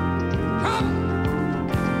 Come.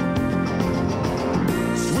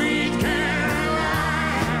 Sweet Caroline,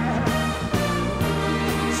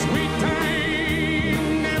 sweet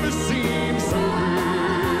time never seems so good.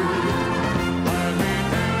 Let me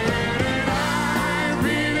tell you that I've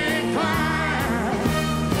been inclined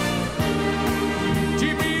to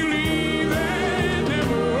believe that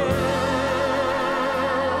never were.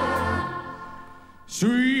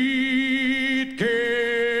 Sweet Caroline.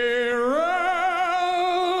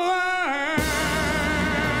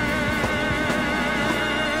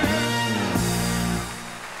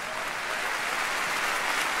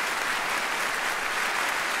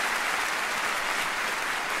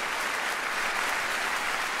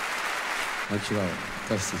 Dankjewel.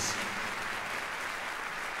 Fantastisch.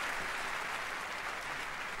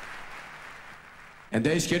 En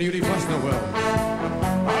deze kennen jullie vast nog wel. All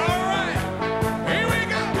right, here we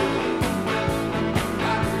go.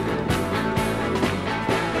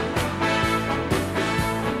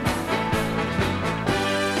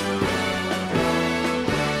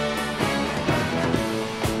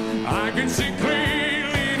 I can see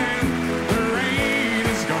clearly now the rain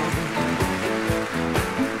is gone.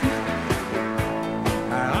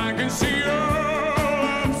 I can see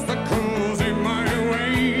all obstacles in my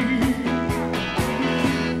way.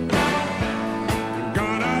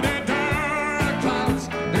 Gone are the dark clouds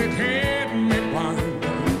that hid me blind.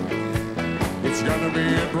 It's gonna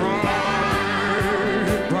be a bright,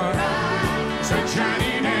 bright,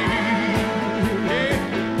 sunshiny day.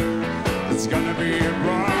 Yeah. It's gonna be a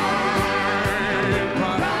bright,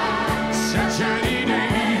 bright, sunshiny day.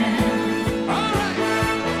 All right.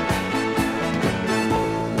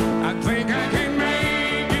 I think I can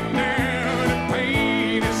make it now. The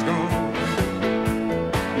pain is gone.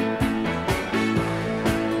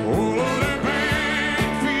 All of the bad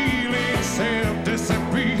feelings have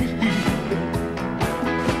disappeared.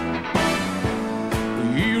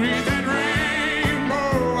 Here is that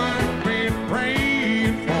rainbow I've been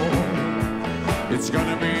praying for. It's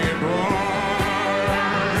gonna be a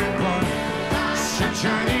bright, bright,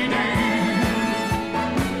 sunshiny day.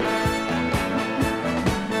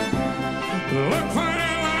 Look for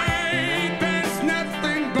the light, there's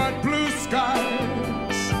nothing but blue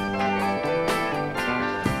skies.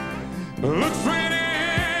 Look straight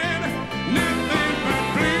ahead, nothing but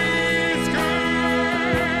blue skies.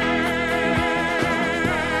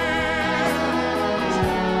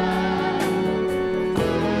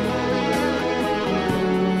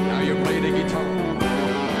 Now you play the guitar.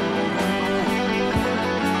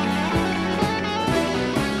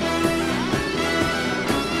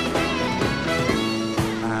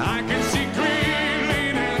 I can see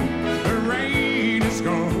clearly now the rain is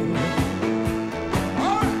gone.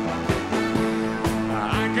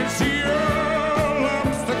 I can see all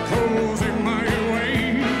obstacles in my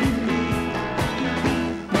way.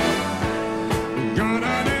 Gone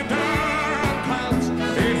are the dark clouds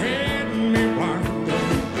that hid me blind.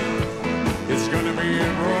 It's gonna be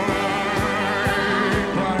a bright,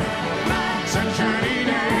 bright, sunshiny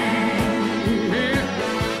day. Yeah.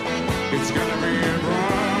 It's gonna be a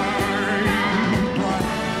bright, bright,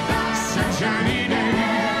 sunshiny day.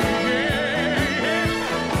 Yeah.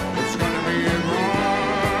 It's gonna be a bright,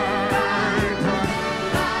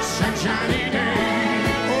 bright, sunshiny day.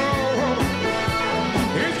 Oh,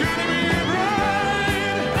 it's gonna be a bright,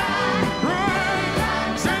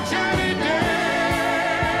 bright, sunshiny day.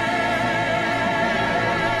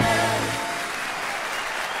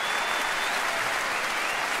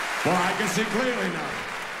 Well, I can see clearly now.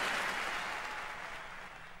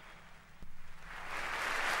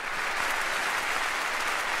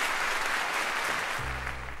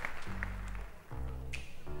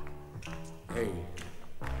 Hey.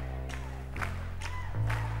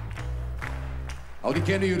 Oh, die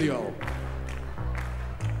kennen jullie al.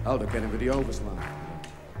 Oh, dan kennen we die overslaan.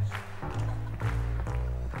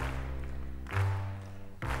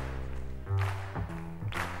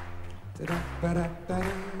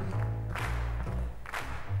 Ta-da-ba-da-ba-da.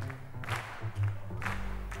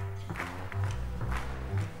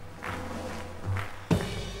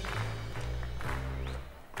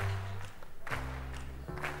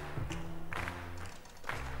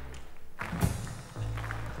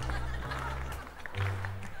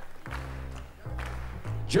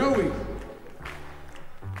 Joey.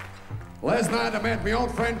 Last night I met my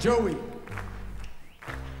old friend Joey.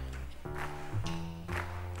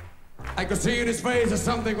 I could see in his face that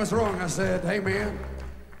something was wrong. I said, hey man,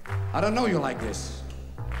 I don't know you like this.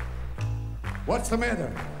 What's the matter?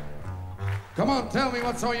 Come on, tell me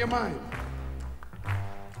what's on your mind.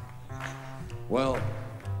 Well,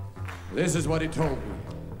 this is what he told me.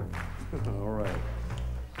 All right.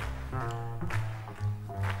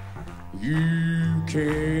 You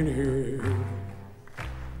can't help.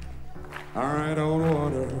 I don't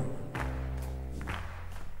want her.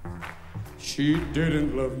 She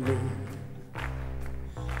didn't love me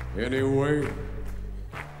anyway.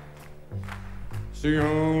 She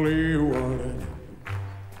only wanted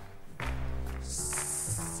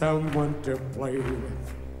someone to play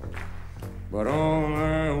with. But all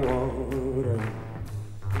I wanted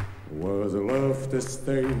was love to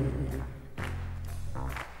stay.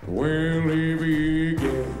 Well, he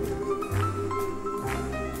began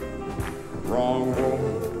wrong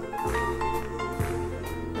woman.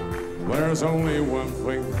 There's only one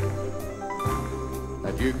thing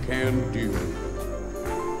that you can do.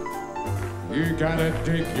 You gotta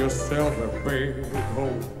dig yourself a big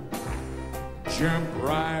hole, jump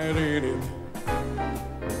right in it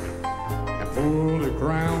and pull the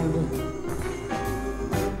ground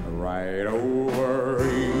right over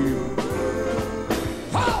you.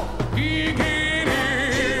 Oh! He can't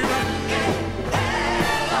hear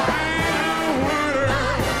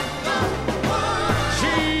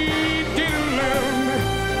she didn't love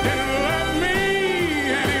me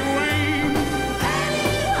anyway.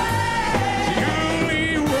 She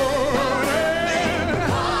only wanted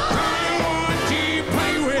someone to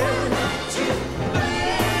play with.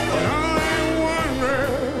 But all I wanted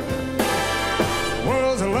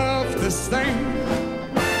was love to stay.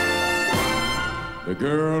 The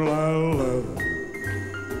girl I love,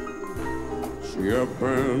 she up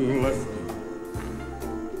and left me.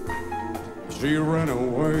 She ran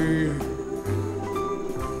away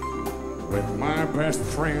with my best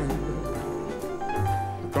friend.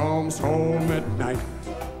 Comes home at night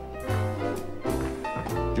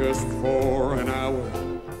just for an hour.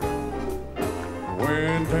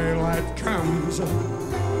 When daylight comes,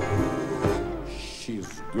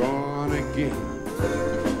 she's gone again.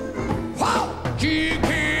 Wow! She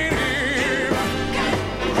can't hear.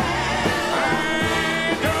 I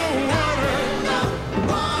don't want her.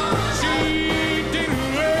 She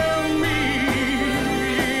didn't love me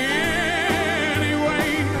anyway.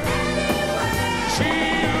 She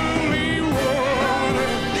only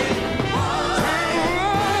wanted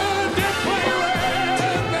someone to play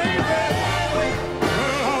with, baby.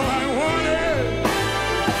 But all I wanted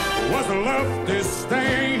was love to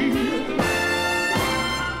stay.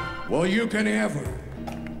 Well, you can have her.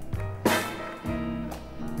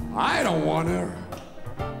 I don't want her.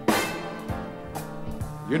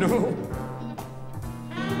 You know,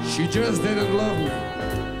 she just didn't love me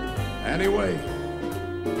anyway.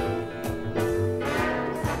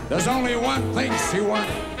 There's only one thing she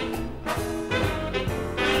wanted.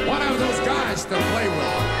 One of those guys to play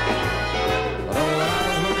with. But all I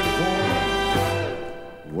was looking for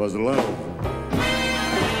was love.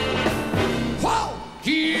 Whoa!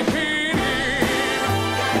 He can't hear. I don't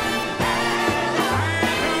want her. She didn't love anyway.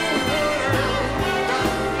 She only wanted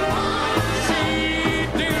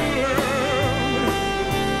someone to play with.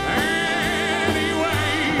 But all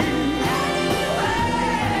I wanted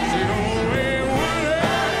was love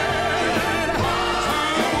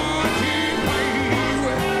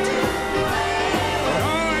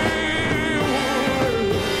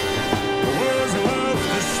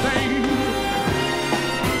to stay.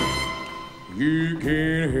 You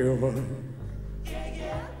can't have her.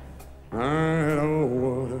 I don't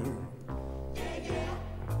want her.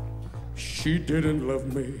 She didn't love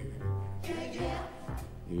me anyway. She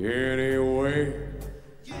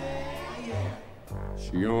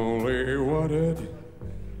only wanted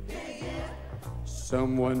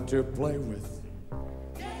someone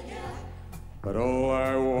to play with. But all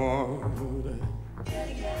I wanted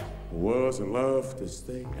was love to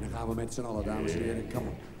stay. En dan gaan we met z'n allen, dames en heren. Come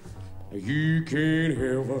on. You can't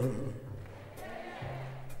have her.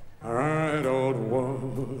 I don't want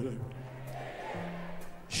her.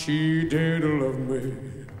 She didn't love me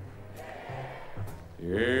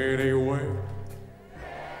anyway.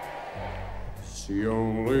 She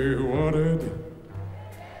only wanted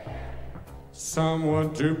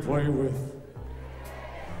someone to play with.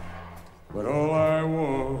 But all I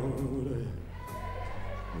wanted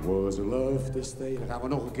was love to stay. Dan gaan we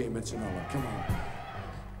nog een keer met z'n allen. Come on.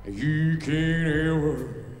 You can't have her.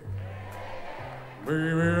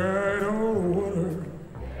 Baby, I don't want her.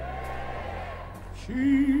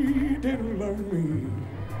 She didn't love me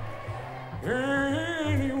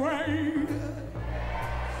anyway.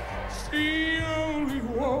 She only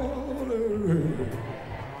wanted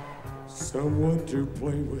someone to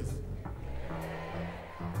play with.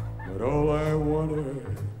 But all I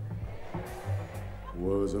wanted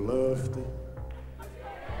was love to.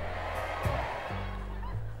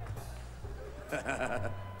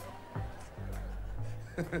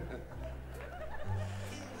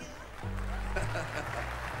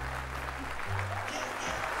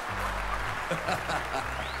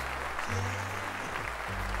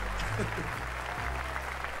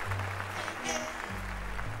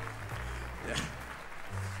 Ja,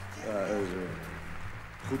 dat is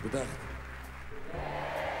goed bedacht.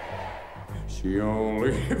 She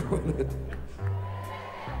only wanted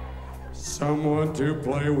someone to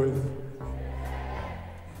play with.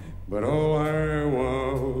 But all I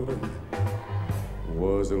wanted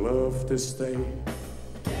was love to stay.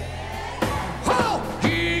 Oh!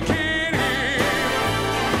 He can't hear.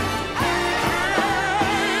 I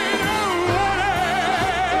don't want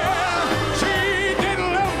her. She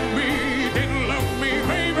didn't love me,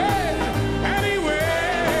 baby, anyway.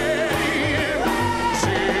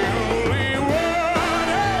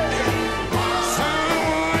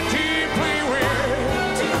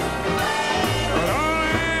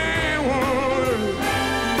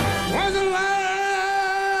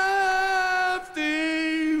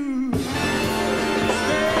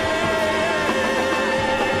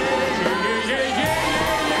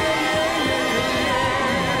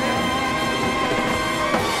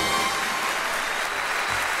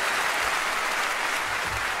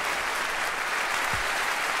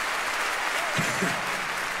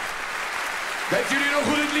 Weet jullie nog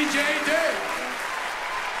hoe dit liedje heette?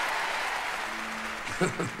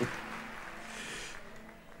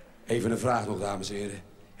 Even een vraag nog, dames en heren.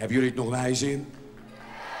 Hebben jullie het nog naar je zin?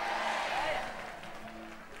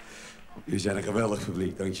 Jullie zijn een geweldig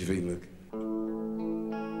publiek, dank je vriendelijk.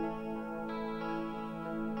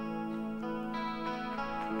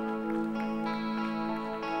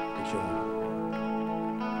 Dankjewel.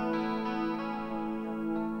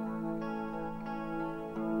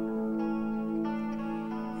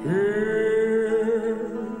 If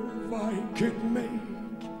I could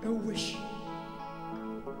make a wish,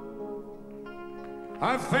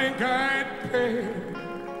 I think I'd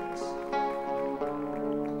pass.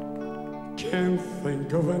 Can't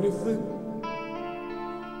think of anything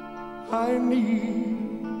I need.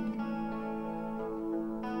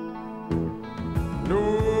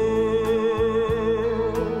 No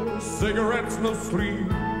cigarettes, no sleep,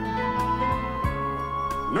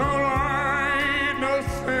 no light, no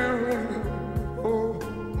sound, oh,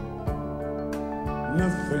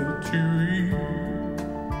 nothing to eat,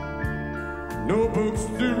 no books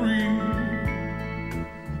to read.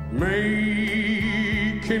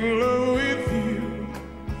 Making love with you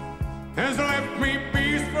has left me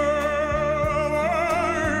peaceful,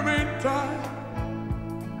 warm and tired.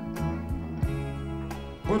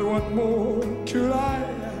 But what more could I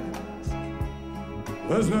ask?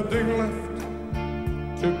 There's nothing left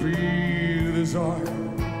to be desired.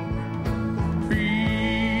 Peace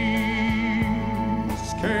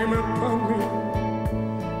came upon me.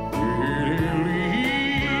 It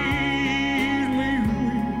leaves me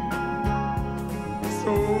weak.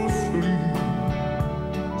 So sleep,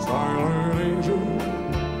 silent angel,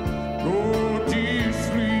 go to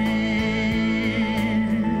sleep.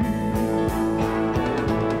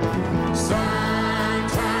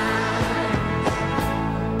 Sometimes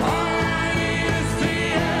all I need is the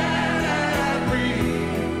air that I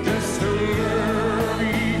breathe, just to love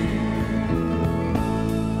you.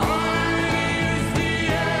 All I need is the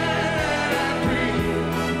air that I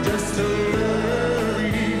breathe, just to love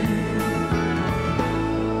you.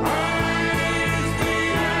 All I need is the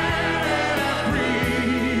air that I breathe.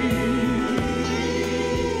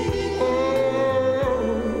 Oh,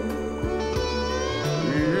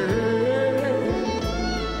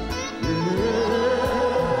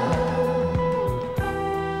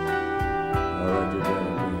 all right, you got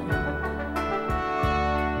me.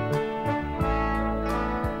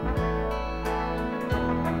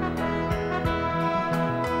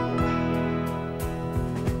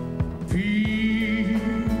 Peace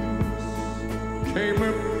came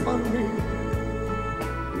upon me.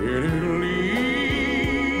 It leaves me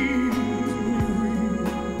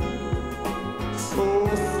so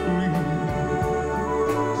sweet.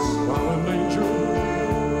 Silent angel,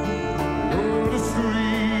 go to sleep.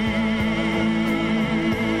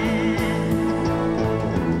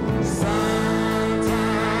 Sometimes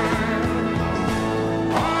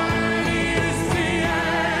all I need is the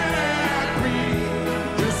air that I breathe,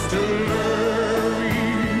 just to love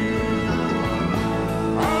you.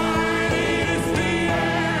 All I need is the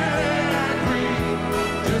air that I breathe,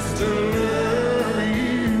 just to love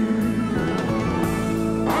you.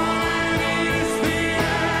 All I need is the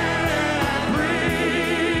air that I breathe.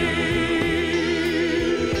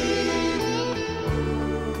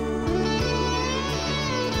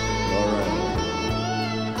 All right.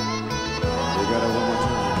 We got it one more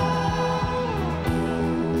time.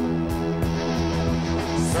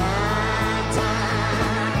 Sometimes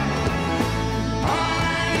all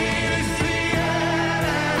I need is the air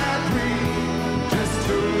that I breathe, just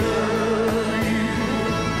to love you.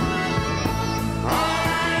 All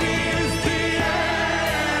I need is the air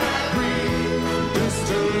that I breathe, just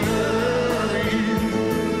to love you.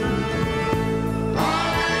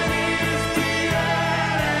 All I need is the air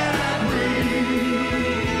that I breathe.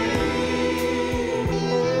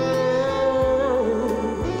 Oh,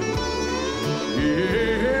 yeah,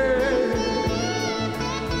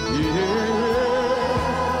 yeah.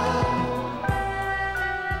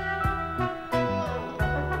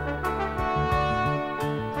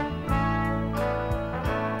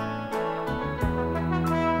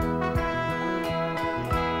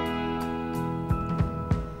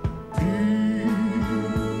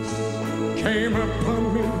 Peace came upon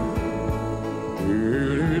me.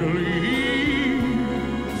 It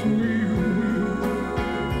leaves me weak.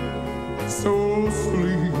 So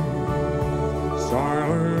sleep,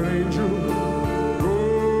 silent angel, go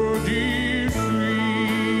deep sleep.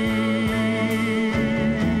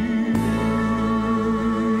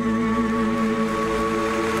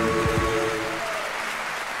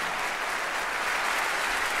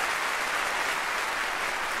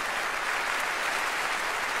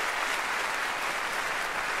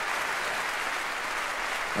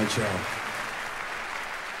 Dankjewel.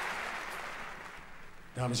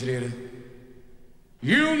 Dames en heren.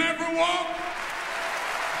 You'll never walk.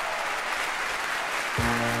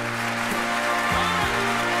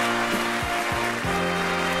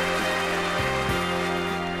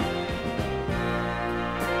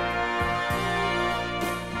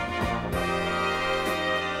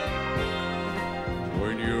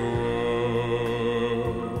 When you're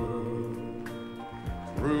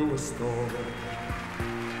through a storm,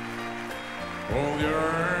 all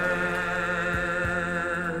your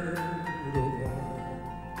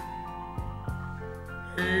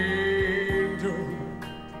angel,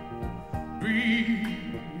 be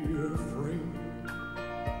afraid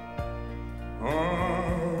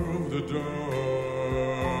of the dark.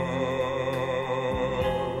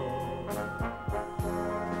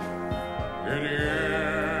 In the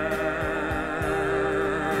end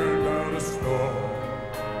of the storm,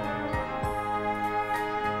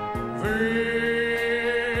 there's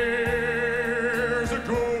a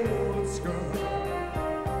golden sky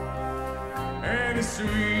and a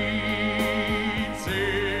sweet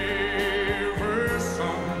silver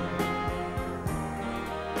song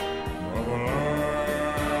of love.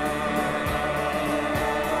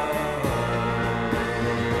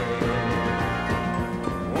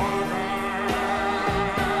 Walk on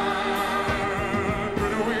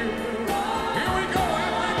with the wind. Here we go,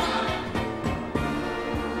 everybody.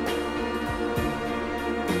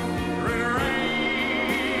 In the rain,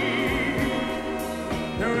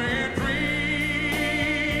 till the end dreams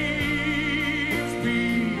be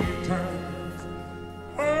times.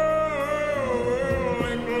 Oh,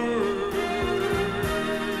 and blue.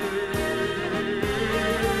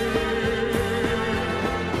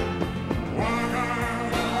 Walk on.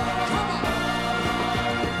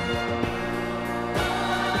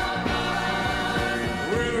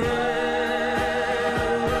 With love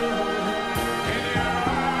in your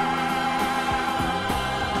eyes,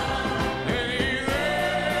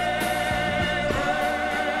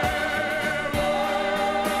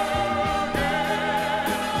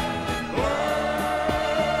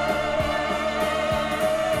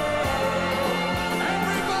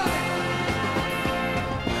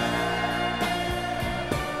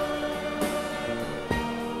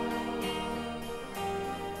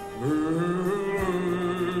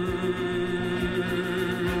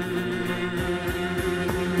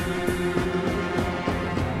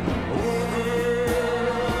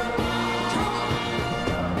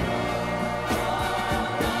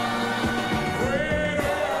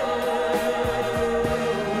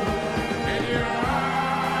 and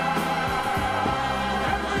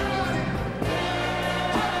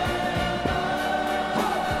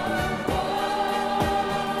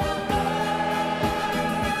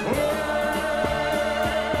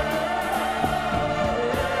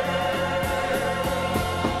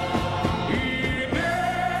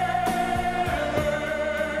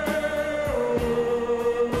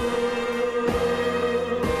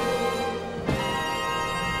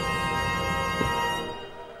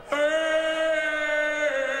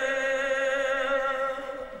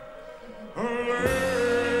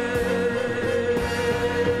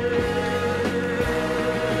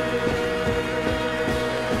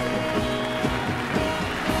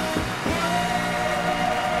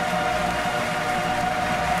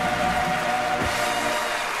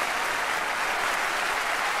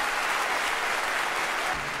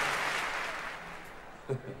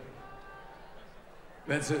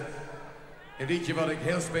Mensen, een liedje wat ik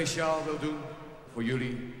heel speciaal wil doen voor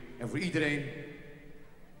jullie en voor iedereen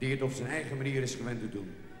die het op zijn eigen manier is gewend te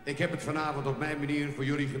doen. Ik heb het vanavond op mijn manier voor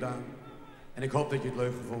jullie gedaan en ik hoop dat je het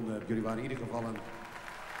leuk gevonden hebt. Jullie waren in ieder geval een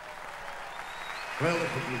geweldig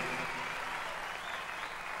publiek.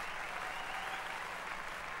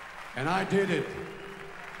 And I did it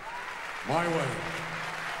my way.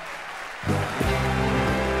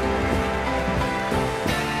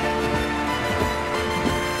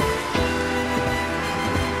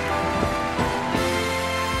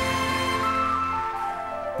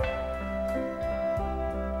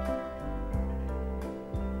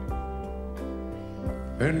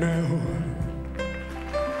 And now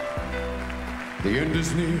the end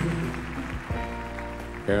is near,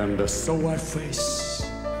 and so I face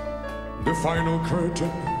the final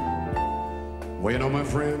curtain. Well, you know, my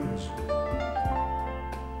friends,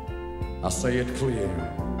 I say it clear.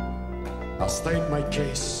 I state my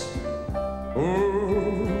case.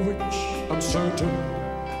 Oh, which I'm certain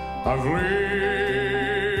I've lived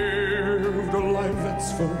a life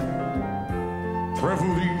that's full,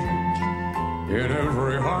 traveled each in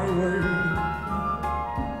every highway,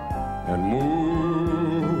 and more,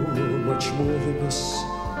 much more than this,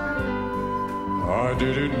 I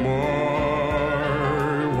did it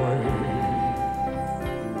my way.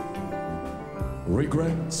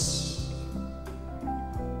 Regrets,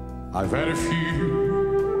 I've had a few,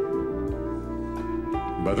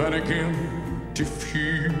 but then again, too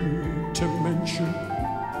few to mention.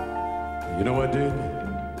 You know I did?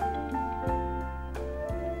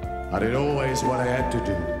 I did always what I had to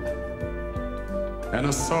do, and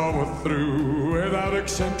I saw it through without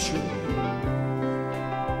exception.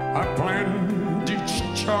 I planned each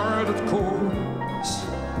charted course,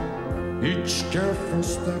 each careful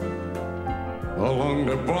step along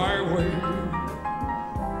the byway,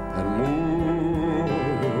 and more,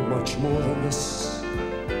 much more than this,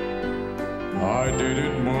 I did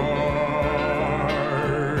it my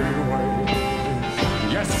way.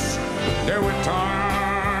 Yes, there were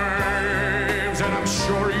times, and I'm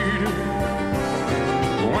sure you do,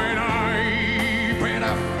 when I bit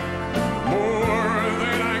up more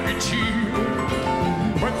than I could chew.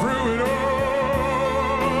 But through it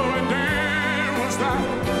all, and there was that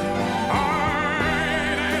I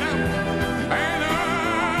ate up and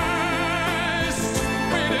I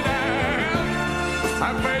spit it out. I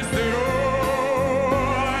faced it all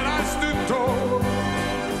and I stood tall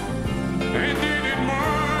and did it my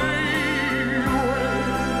way.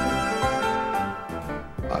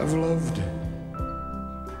 I've loved,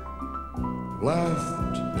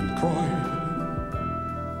 laughed and cried.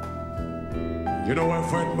 You know I've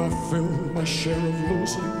had my fill, my share of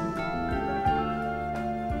losing.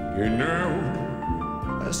 You know,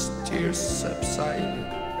 as tears subside,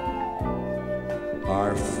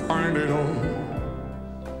 I find it all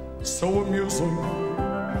so amusing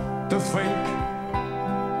to think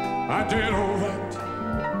I did all that.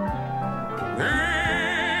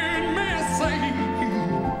 And may I say,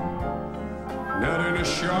 not in a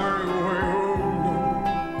shy way, oh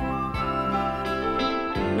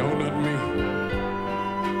no, no, not me.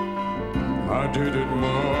 I did it my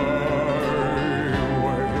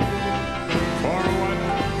way. For what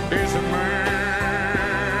is a man?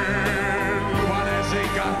 What has he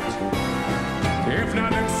got? If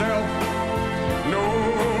not himself, no,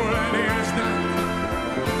 that he has not.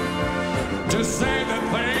 To say that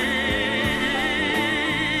they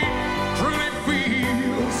truly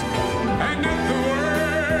feels, and not the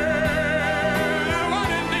word of what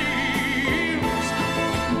it needs.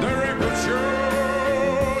 The record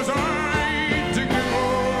shows I took it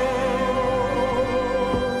most.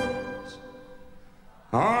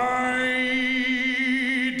 I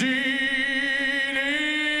did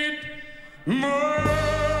it my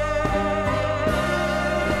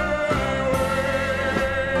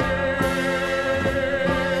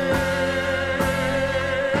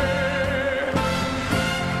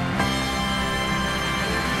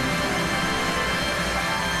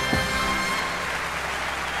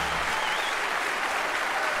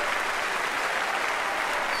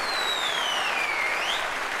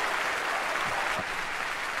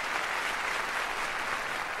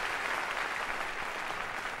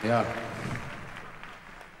Ja.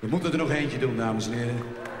 We moeten er nog eentje doen, dames en heren.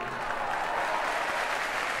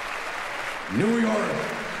 New York.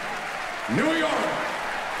 New York.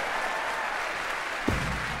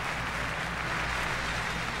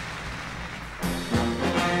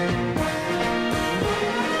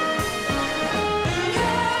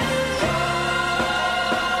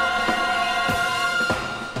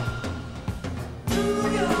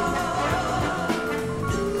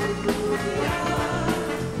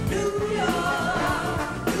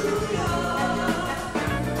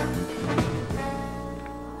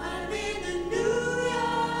 I'm in the New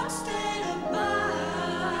York state of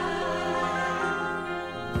mind.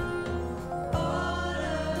 All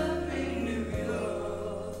loving New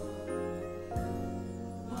York.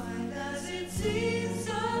 Why does it seem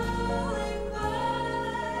so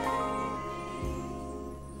inviting?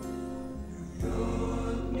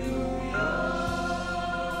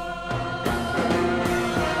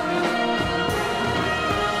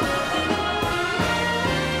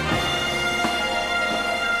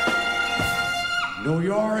 New York, New New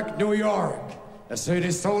York, New York. The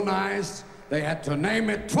city's so nice, they had to name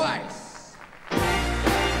it twice. All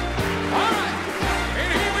right,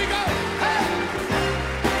 and here we go. Hey!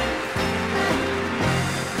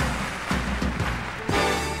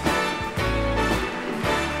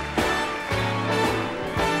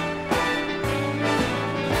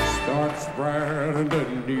 Start spreading the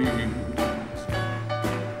news.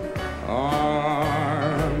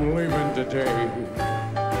 I'm leaving today,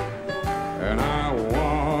 and I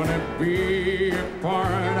wanna be a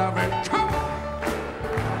part of it. Come on!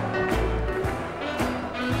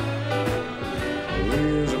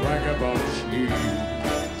 There's a vagabond cheese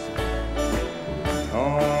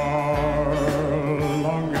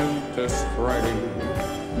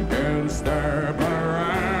bye, bye.